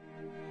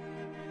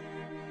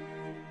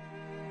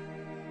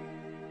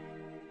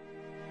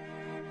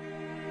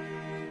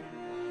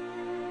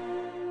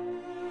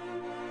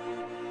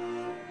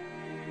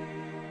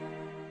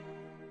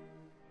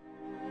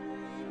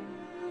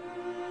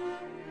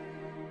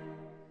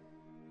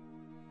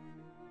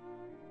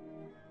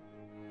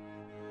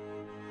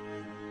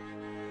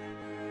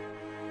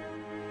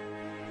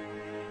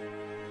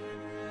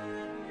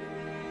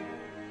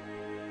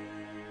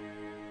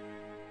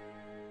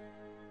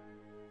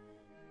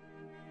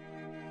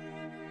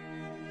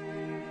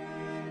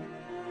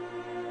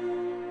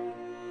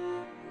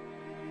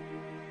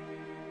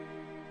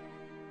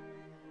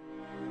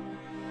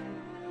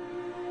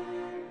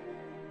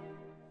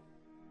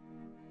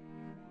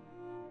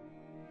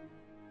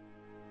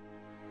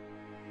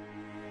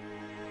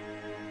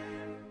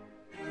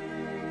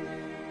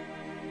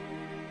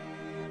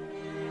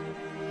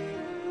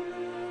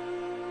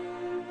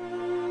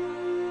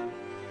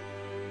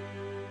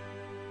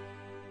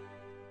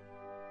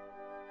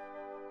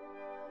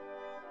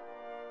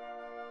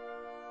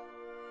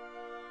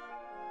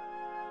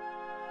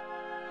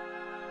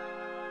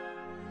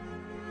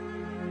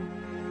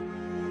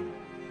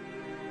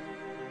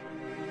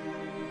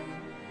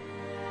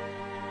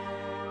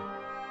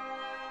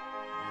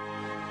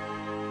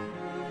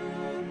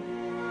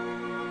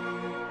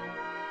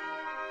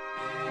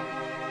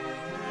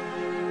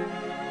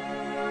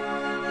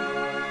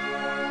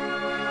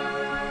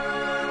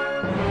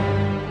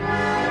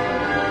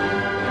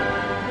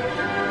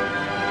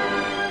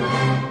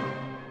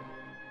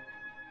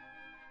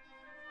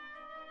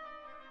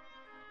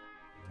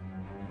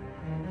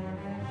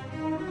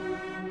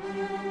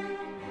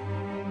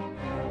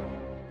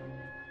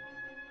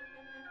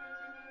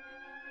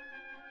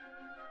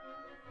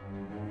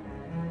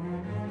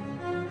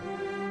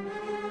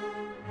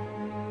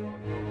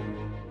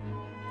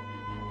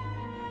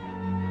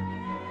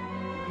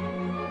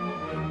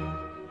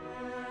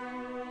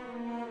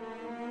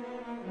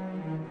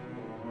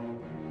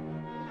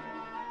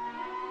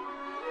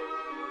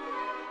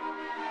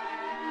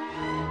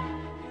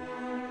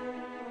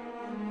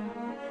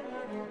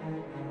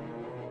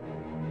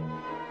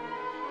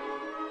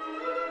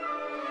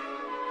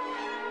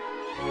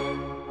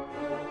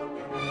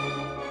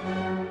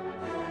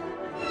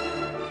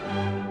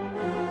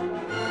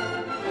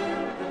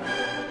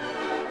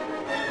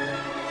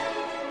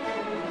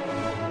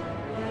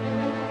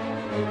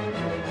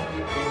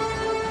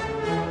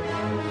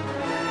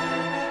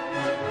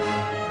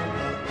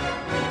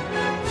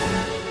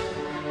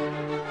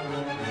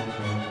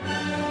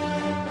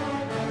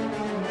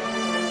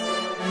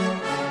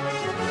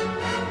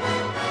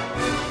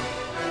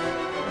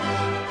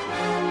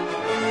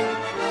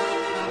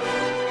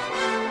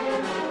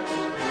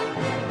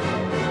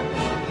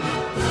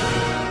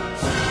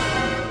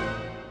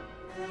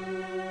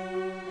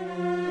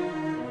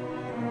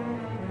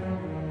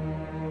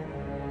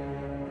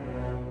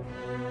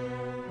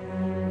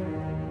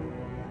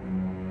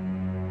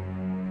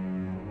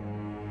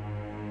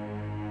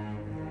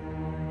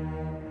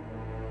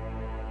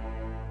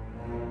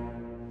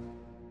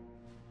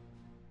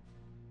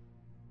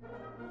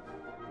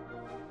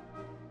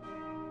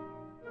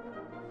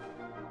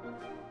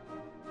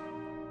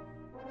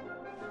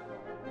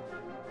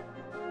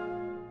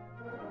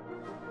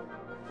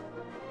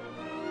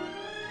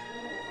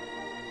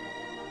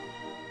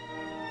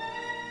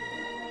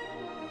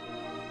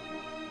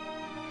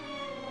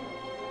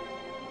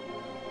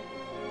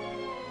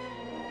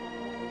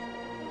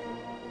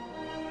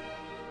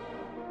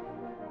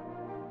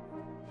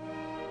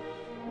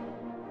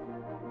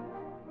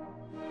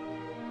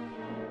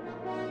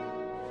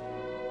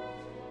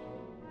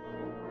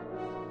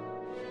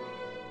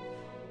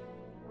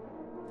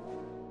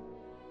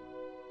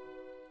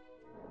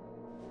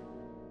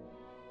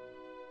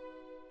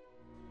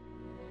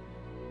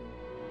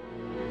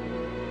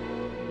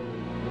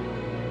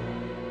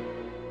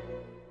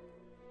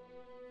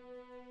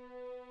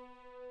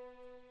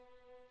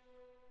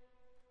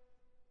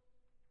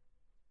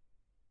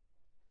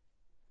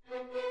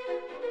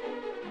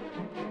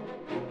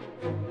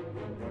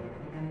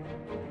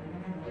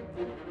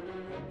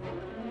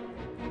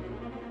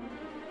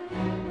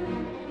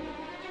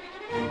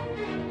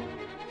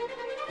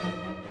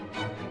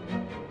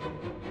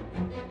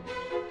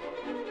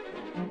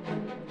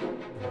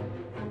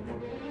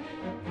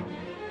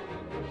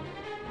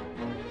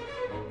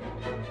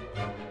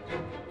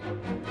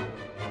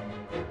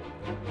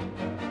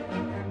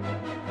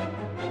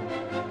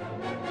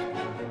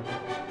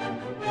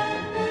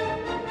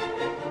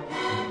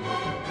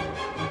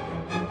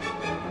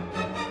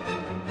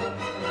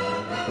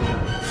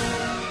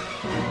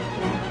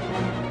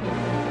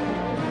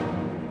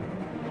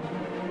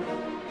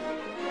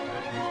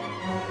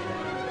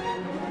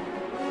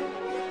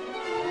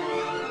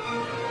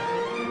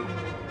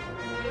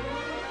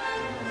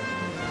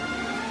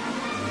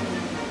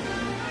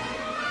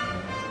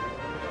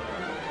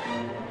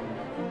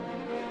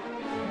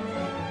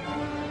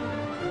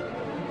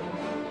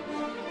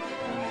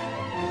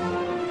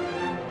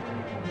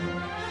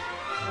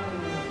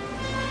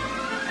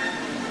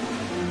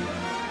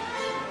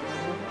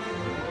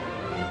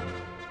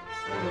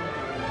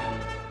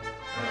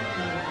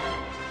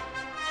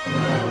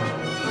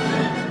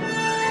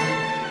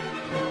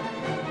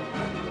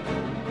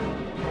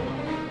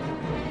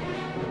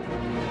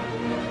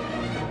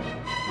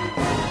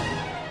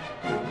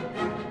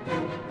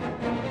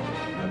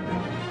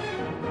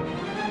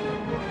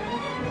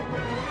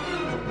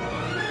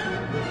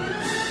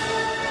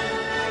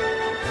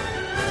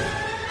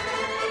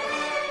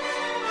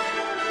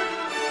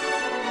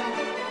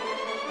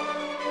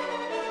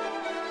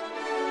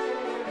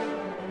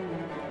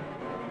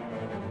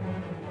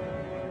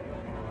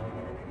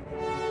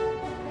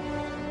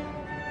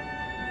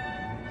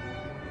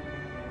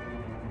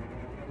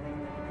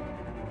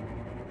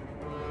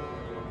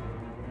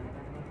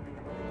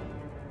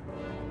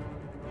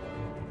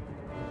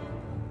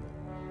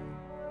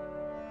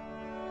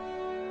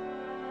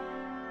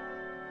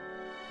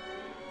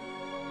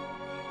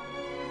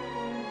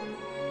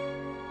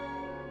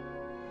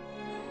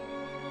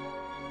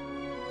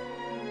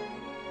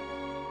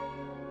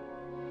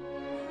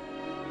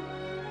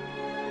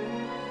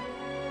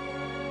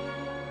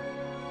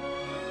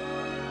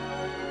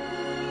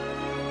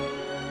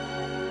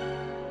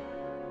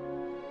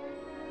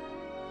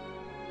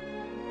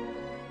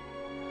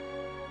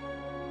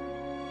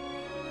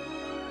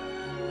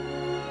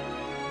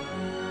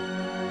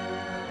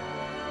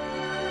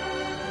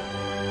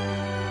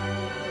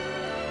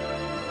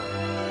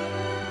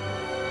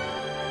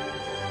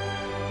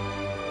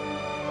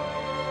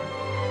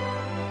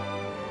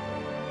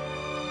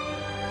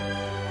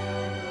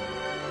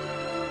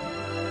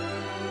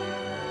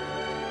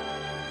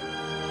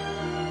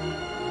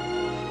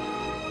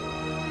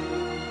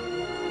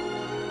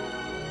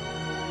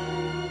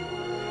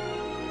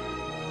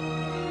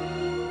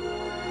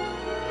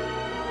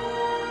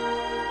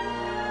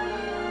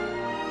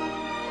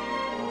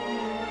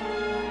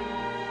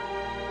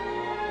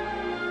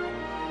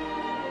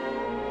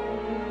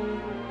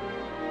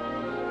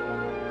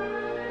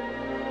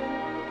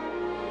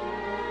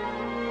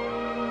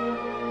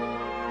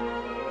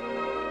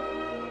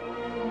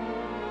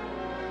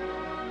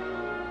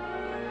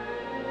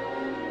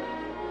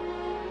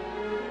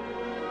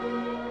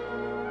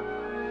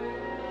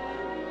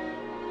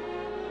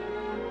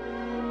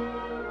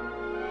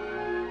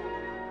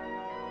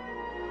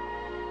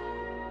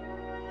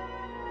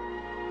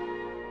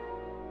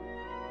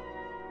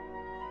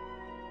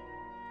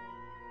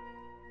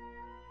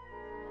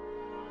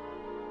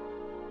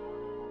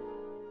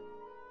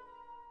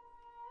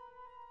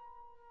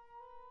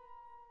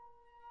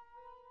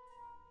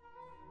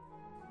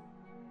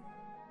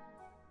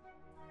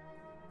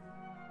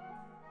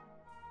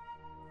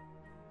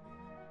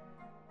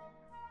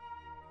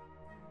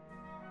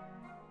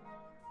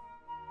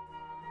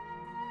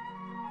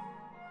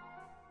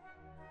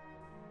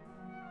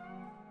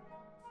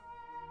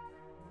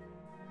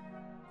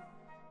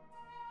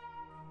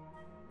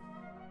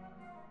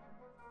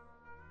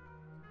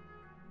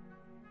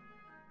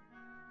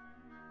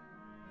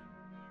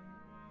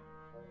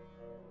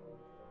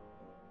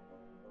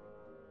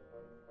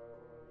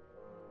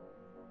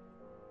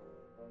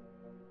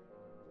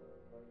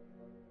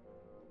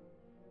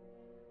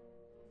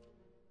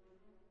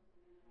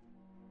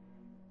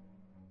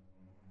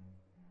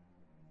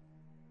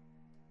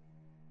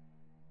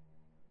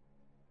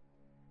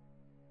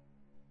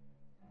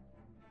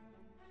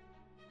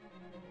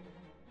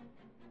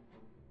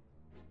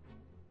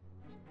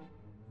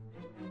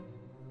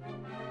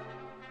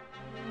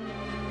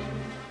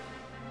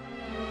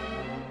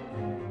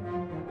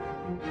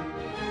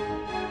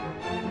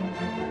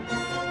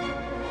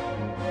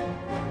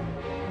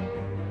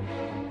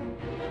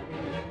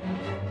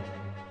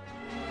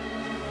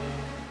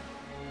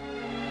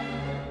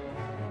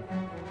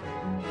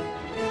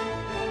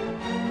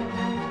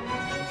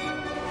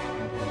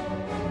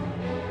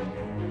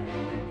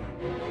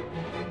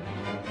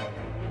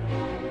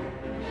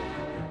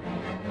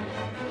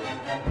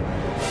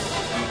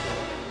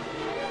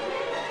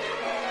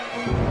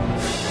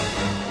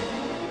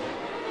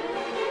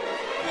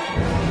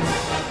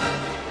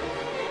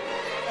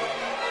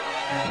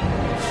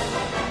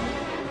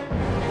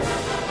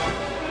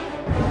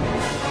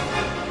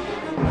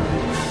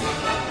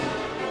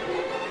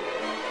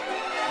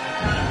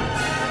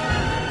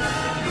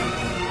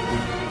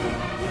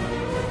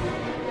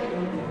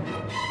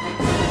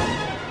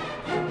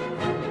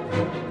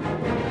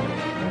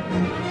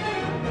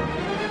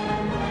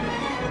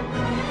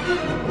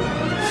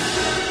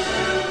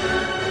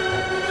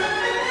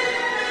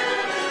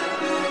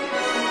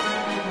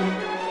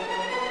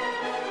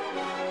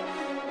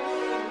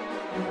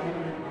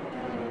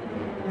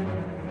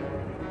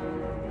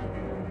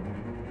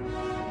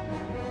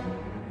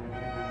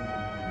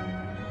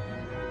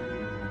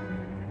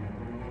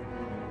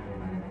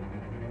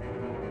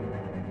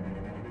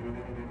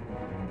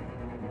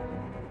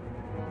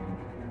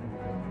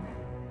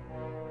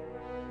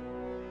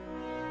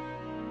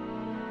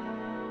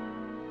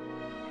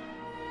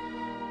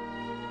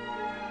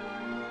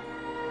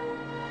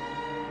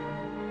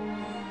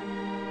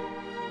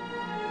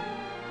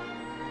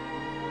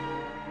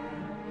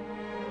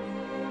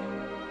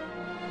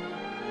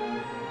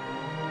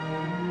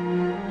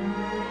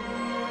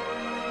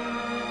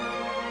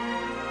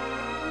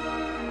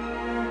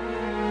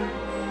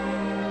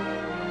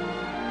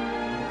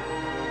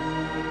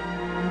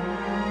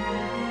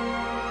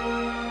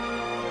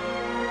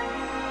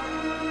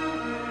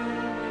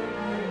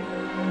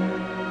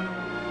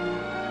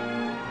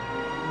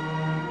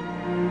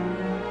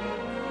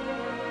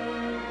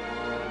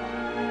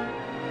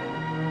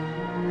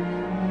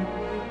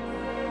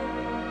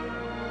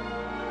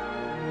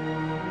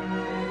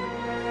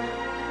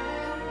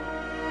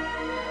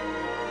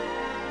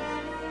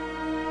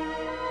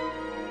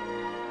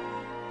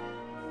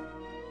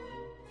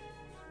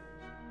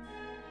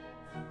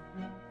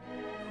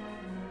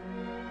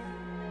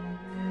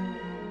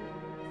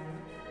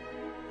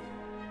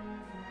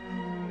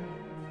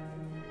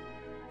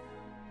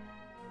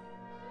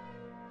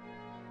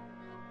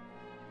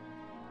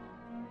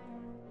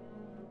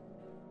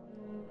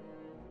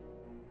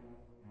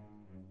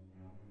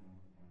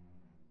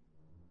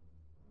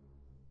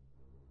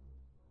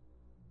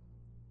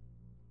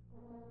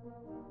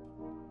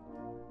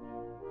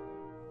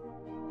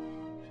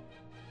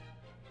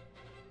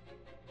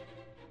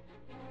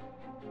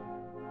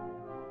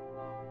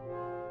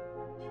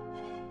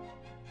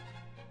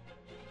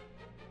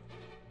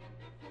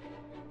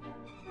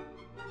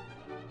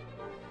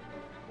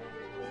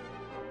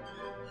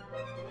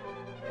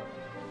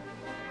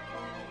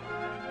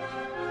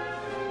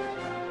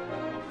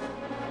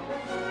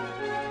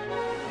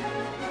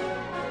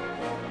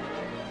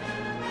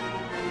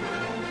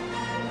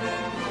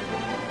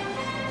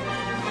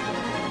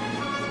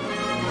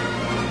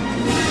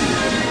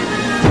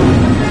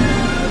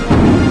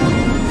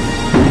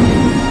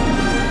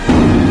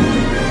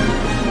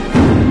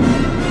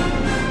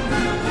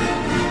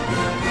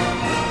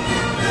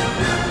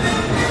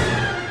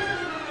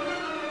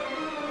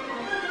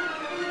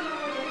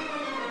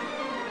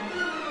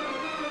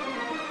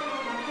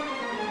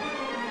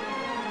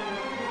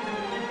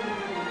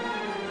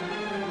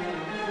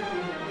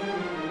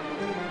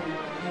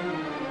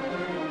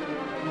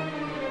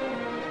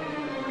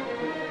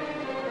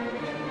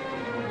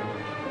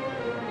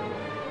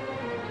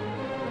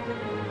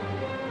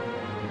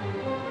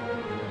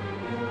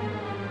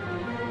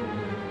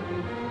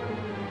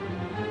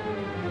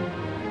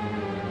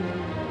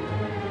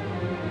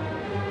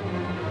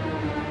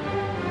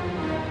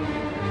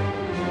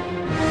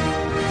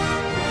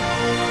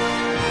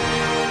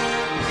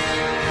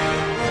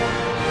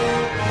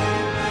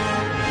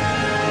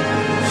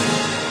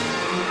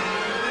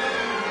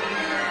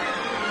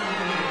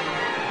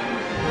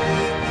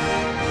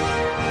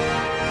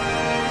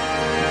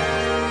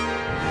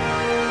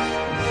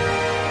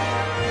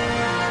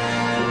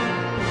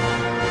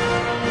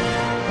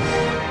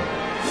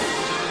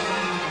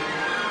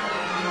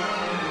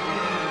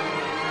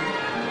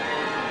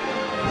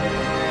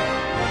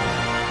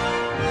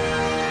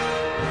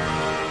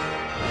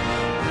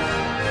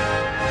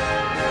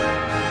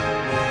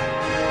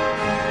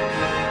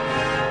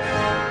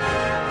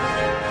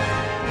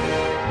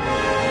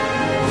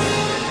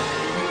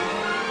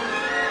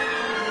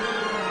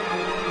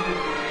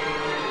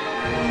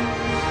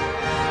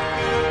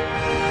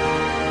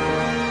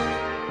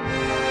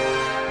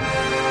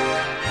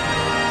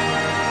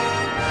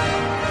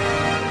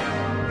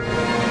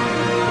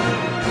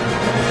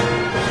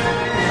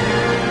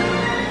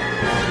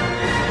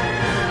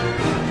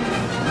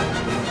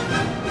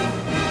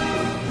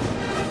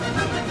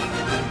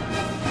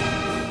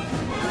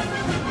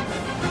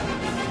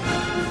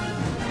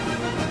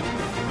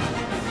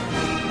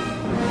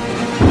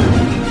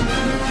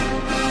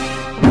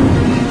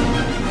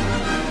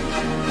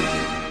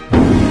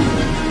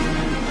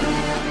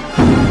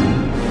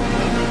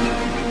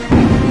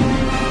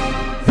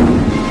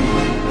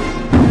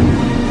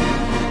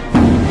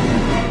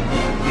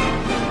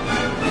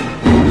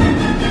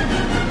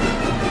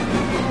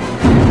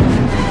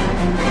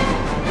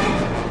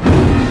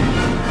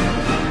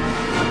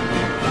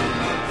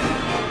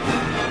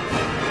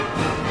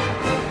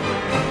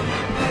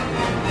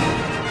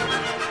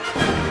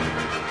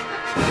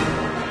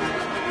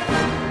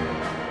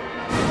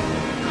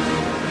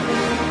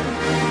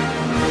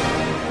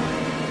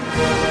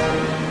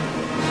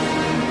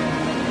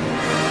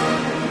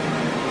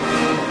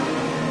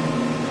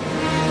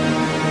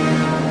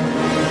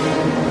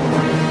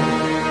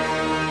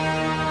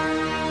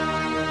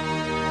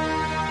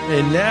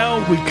 And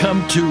now we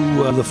come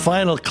to the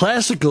final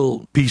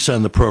classical piece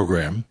on the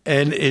program,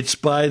 and it's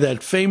by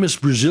that famous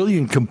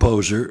Brazilian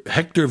composer,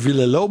 Hector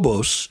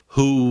Villa-Lobos,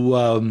 who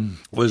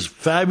was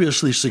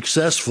fabulously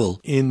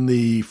successful in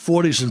the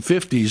 40s and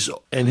 50s,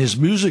 and his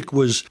music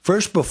was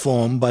first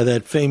performed by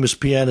that famous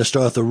pianist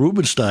Arthur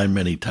Rubinstein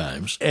many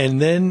times.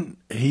 And then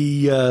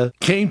he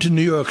came to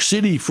New York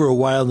City for a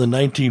while in the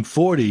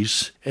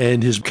 1940s,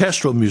 and his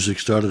orchestral music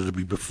started to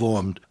be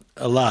performed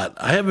a lot.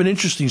 I have an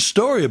interesting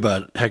story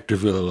about Hector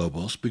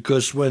Villa-Lobos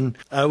because when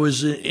I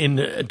was in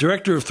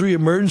director of 3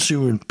 emergency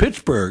room in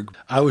Pittsburgh,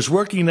 I was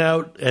working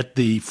out at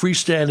the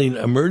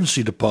freestanding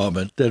emergency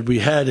department that we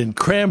had in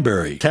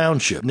Cranberry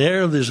Township.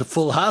 There's a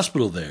full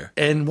hospital there.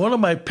 And one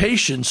of my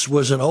patients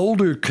was an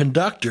older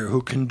conductor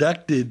who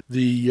conducted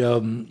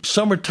the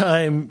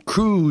summertime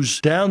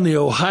cruise down the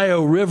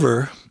Ohio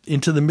River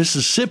into the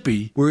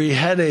Mississippi, where he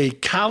had a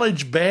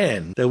college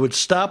band that would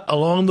stop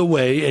along the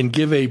way and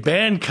give a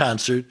band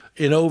concert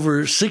in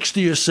over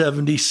 60 or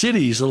 70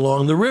 cities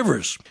along the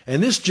rivers.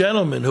 And this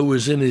gentleman, who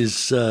was in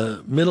his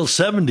middle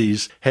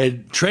 70s,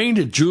 had trained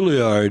at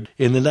Juilliard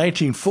in the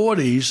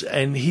 1940s,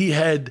 and he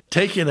had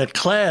taken a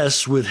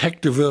class with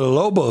Hector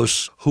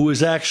Villa-Lobos, who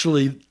was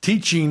actually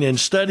teaching and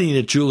studying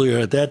at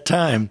Juilliard at that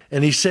time.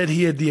 And he said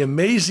he had the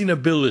amazing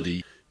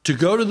ability to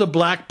go to the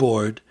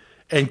blackboard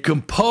and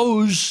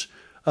compose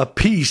a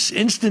piece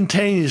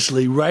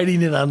instantaneously,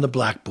 writing it on the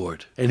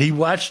blackboard. And he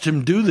watched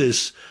him do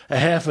this a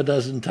half a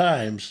dozen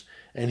times,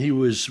 and he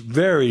was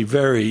very,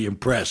 very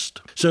impressed.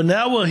 So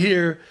now we'll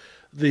hear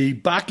the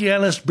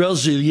Bachianas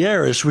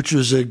Brasileiras, which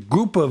was a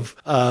group of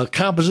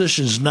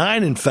compositions,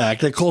 9 in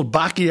fact. They're called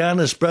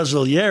Bachianas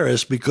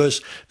Brasileiras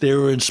because they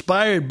were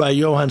inspired by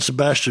Johann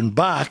Sebastian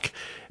Bach.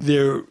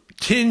 They're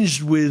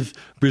tinged with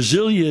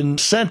Brazilian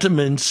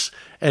sentiments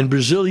and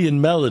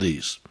Brazilian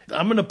melodies.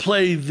 I'm going to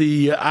play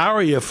the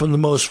aria from the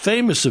most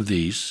famous of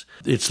these.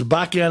 It's the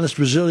Bachianas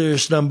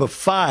Brasileiras number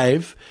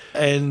 5,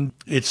 and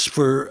it's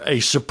for a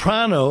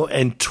soprano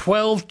and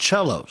 12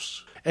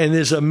 cellos. And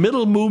there's a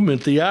middle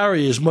movement. The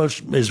aria is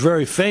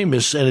very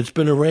famous, and it's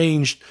been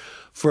arranged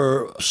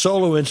for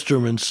solo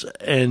instruments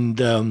and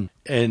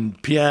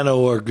piano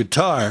or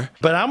guitar.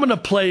 But I'm going to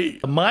play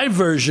my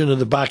version of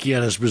the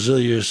Bachianas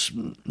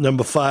Brasileiras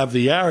number 5,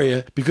 the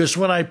aria, because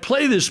when I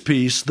play this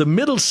piece, the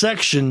middle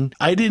section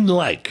I didn't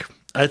like.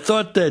 I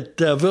thought that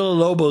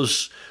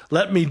Villa-Lobos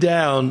let me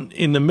down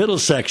in the middle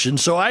section,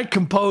 so I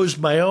composed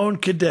my own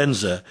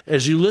cadenza.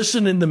 As you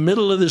listen in the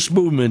middle of this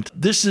movement,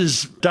 this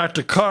is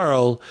Dr.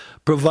 Carl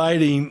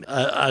providing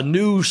a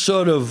new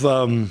sort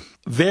of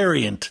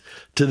variant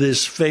to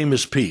this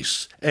famous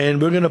piece.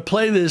 And we're going to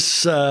play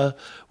this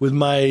with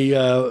my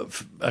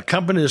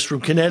accompanist from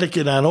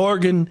Connecticut on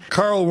organ,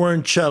 Carl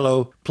Werne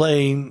cello,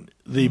 playing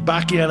the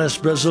Bachianas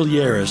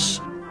Brasileiras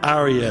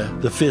aria,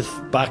 the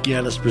 5th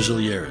Bachianas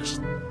Brasileiras.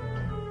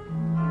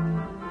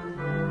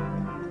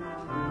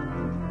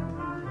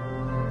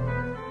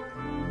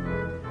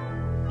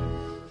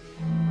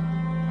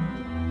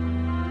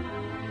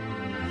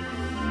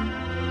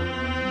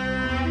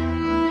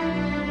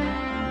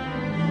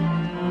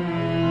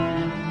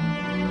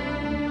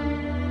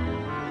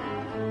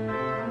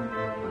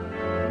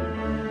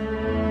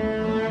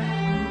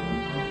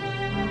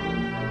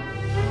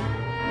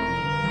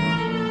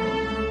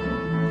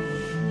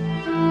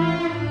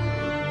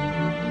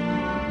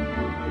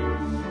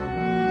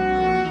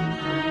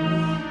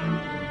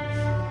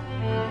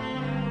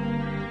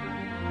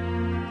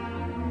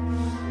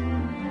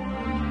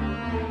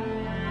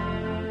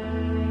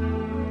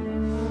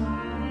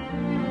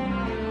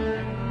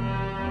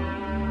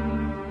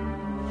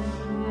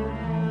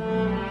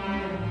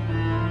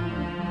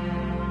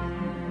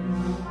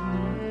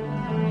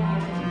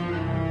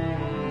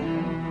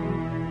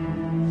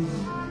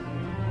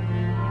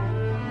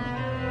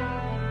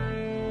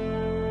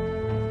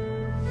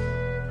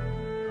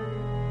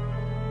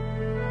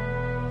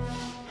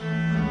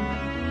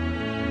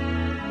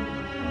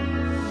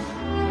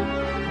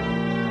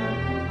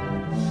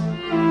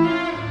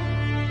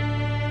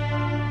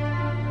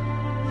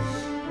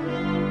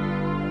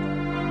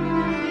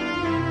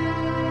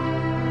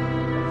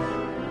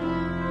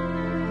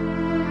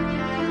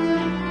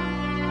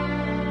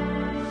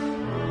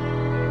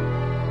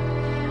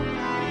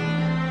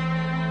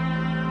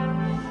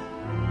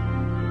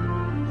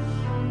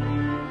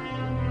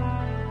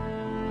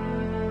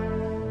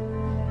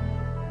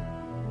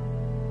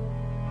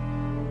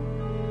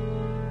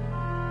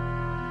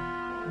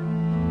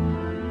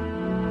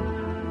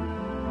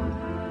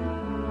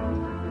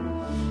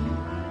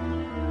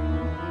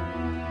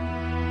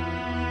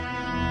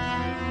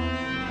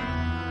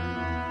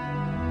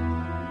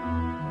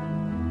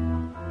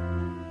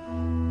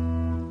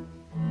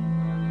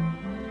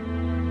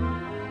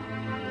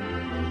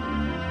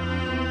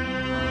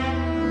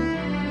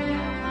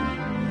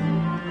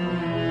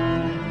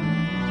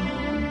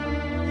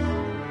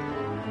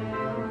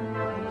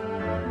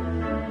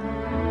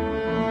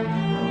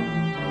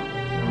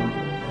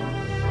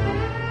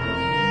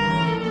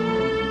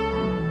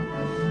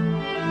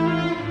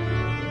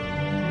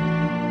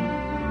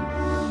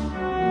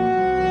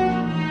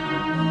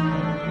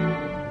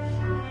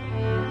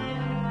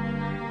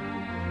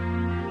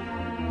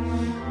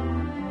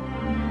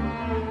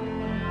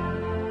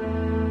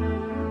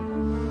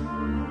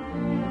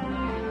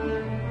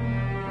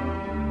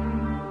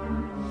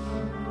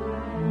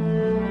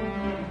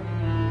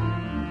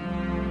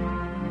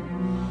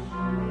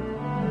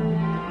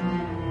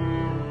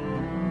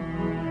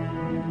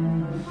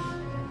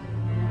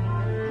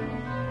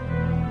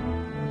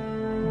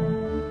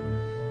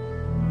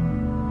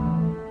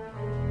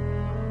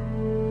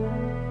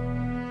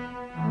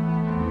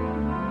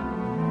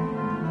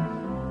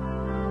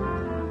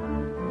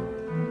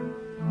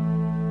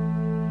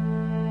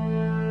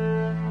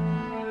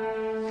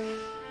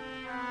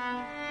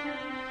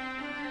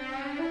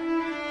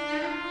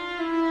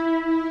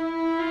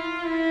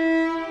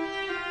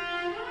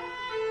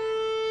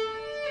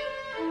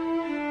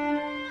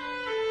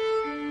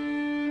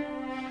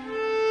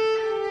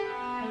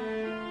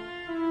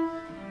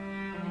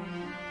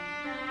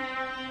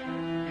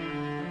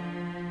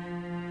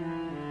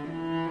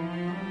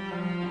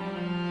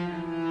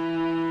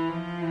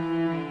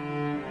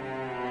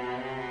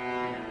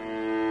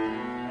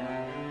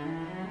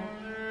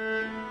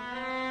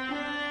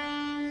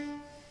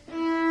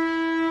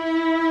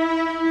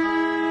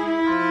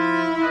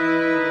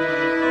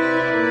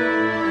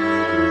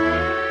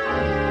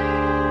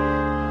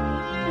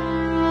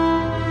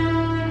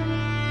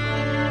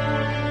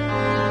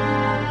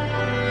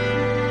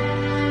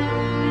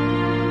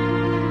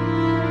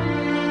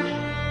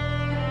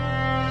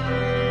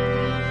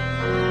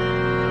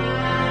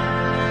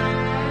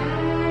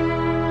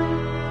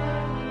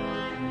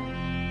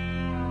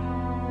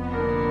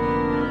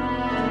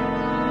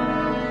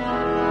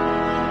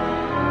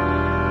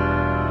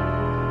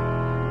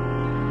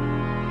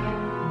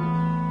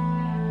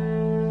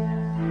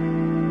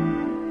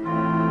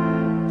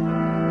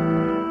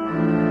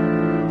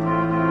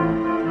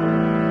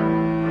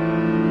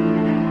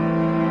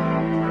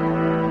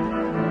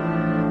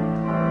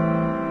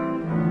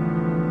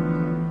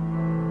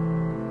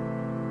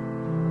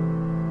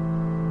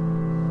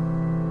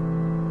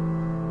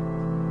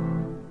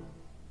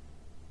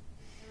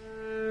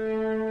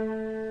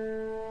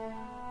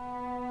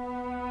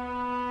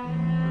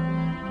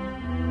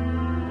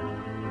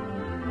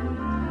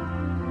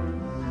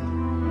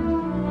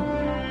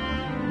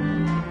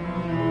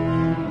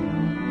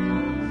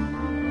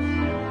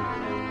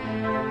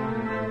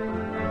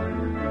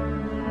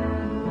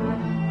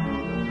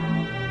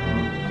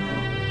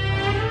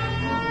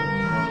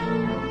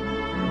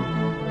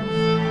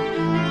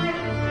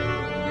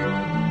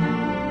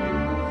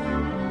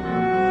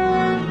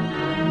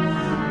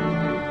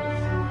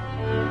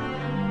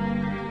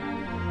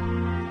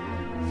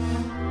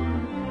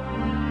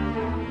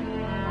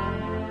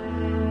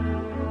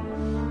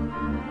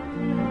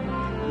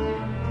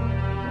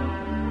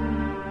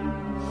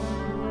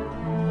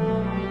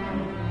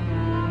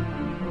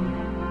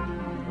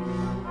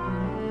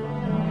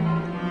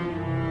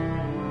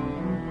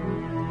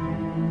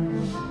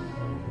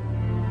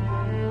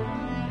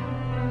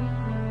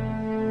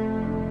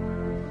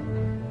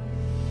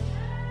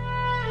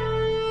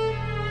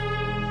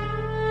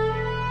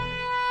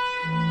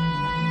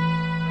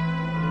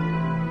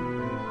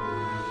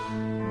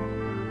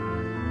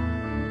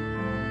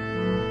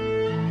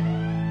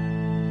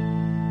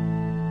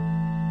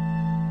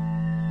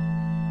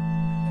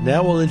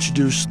 Now we'll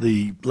introduce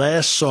the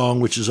last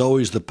song, which is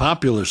always the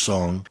popular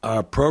song,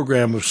 our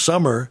program of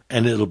summer,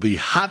 and it'll be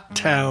Hot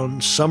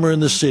Town, Summer in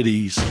the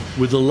Cities,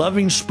 with a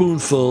Loving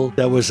Spoonful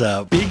that was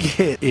a big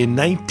hit in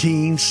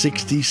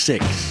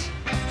 1966.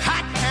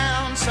 Hot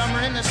town,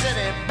 summer in the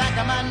city, back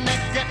of my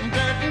neck getting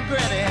dirt and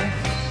gritty.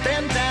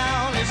 Bend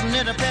down, isn't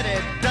it a pity?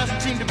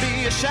 Doesn't seem to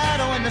be a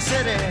shadow in the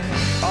city.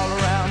 All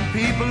around,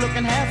 people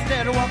looking half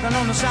dead, walking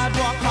on the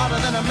sidewalk harder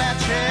than a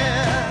match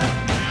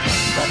head.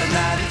 But at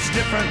night it's a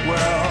different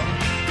world.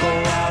 Go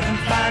out and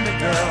find a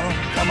girl.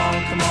 Come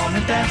on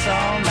and dance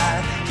all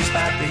night.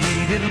 Despite the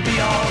heat, it'll be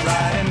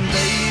alright. And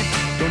babe,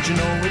 don't you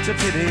know it's a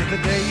pity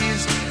the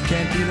days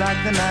can't be like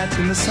the nights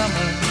in the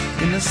summer,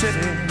 in the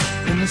city,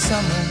 in the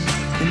summer,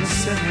 in the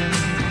city.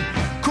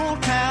 Cool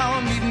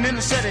town, meeting in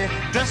the city,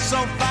 dressed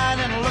so fine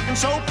and looking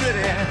so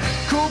pretty.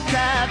 Cool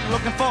cat,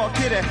 looking for a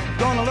kitty,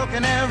 gonna look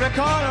in every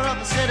corner of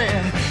the city.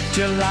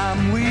 Till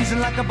I'm wheezing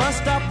like a bus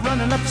stop,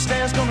 running up the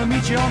stairs, gonna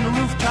meet you on the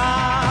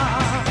rooftop.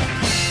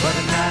 But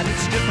at night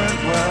it's a different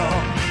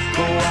world.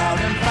 Go out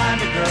and find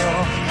a girl.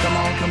 Come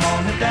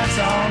on and dance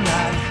all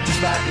night.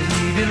 Despite the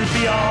heat, it'll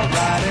be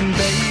alright. And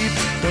babe,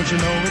 don't you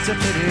know it's a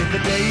pity the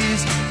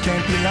days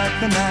can't be like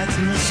the nights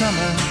in the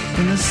summer,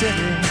 in the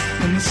city,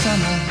 in the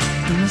summer,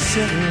 in the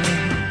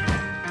city.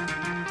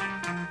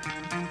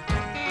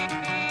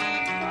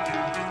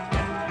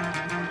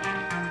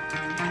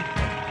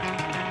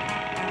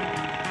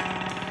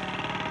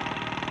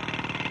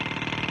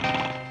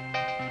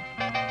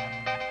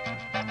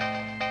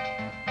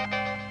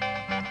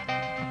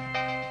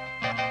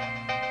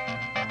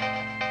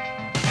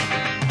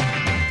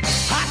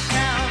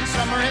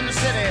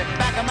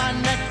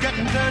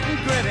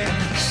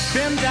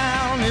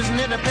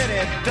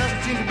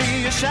 Doesn't seem to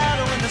be a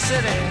shadow in the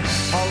city.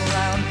 All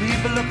around,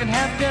 people looking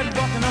half dead,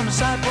 walking on the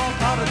sidewalk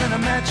harder than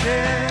a match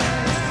head.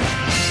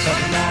 But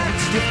tonight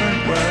it's a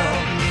different world.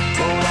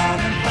 Go out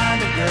and find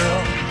a girl.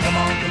 Come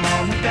on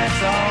and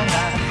dance all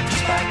night.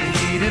 Despite the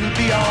heat, it'll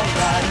be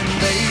alright. And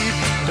babe,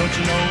 don't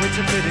you know it's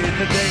a pity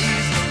the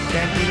days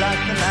can't be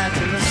like the nights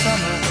in the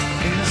summer,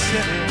 in the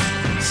city,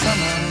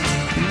 summer,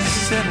 in the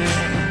city.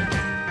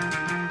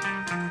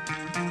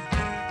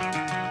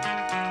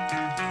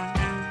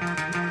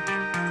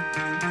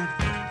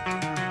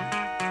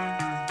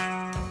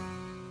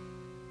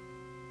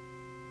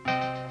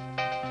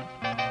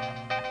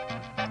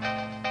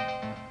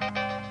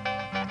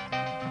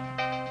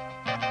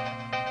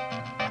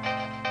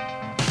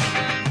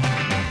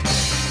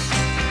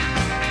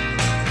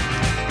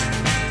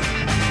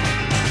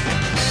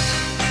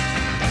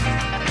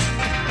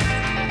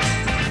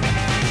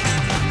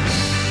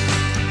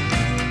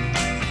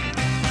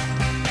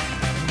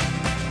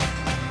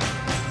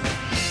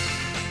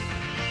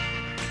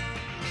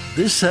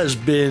 This has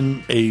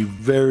been a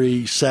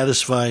very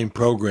satisfying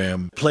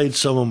program. Played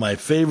some of my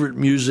favorite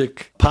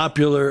music,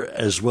 popular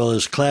as well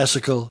as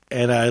classical,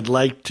 and I'd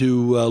like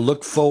to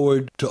look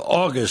forward to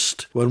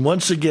August when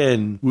once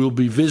again we'll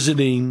be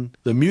visiting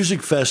the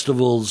music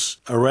festivals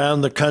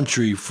around the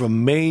country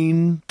from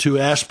Maine to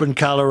Aspen,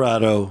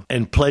 Colorado,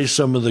 and play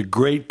some of the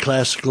great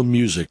classical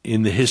music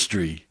in the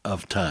history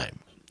of time.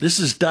 This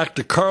is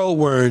Dr. Carl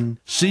Werne.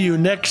 See you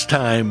next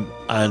time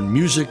on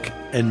Music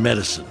and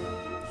Medicine.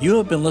 You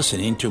have been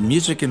listening to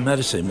Music and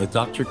Medicine with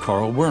Dr.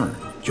 Carl Werne.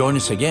 Join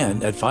us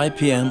again at 5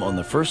 p.m. on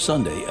the first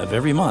Sunday of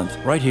every month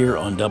right here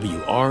on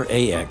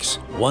WRAX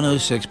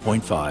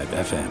 106.5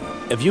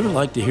 FM. If you would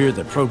like to hear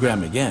the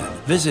program again,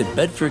 visit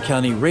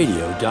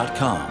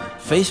BedfordCountyRadio.com,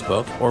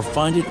 Facebook, or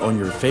find it on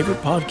your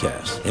favorite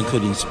podcast,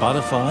 including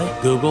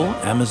Spotify, Google,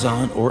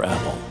 Amazon, or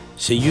Apple.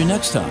 See you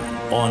next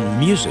time on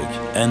Music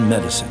and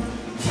Medicine.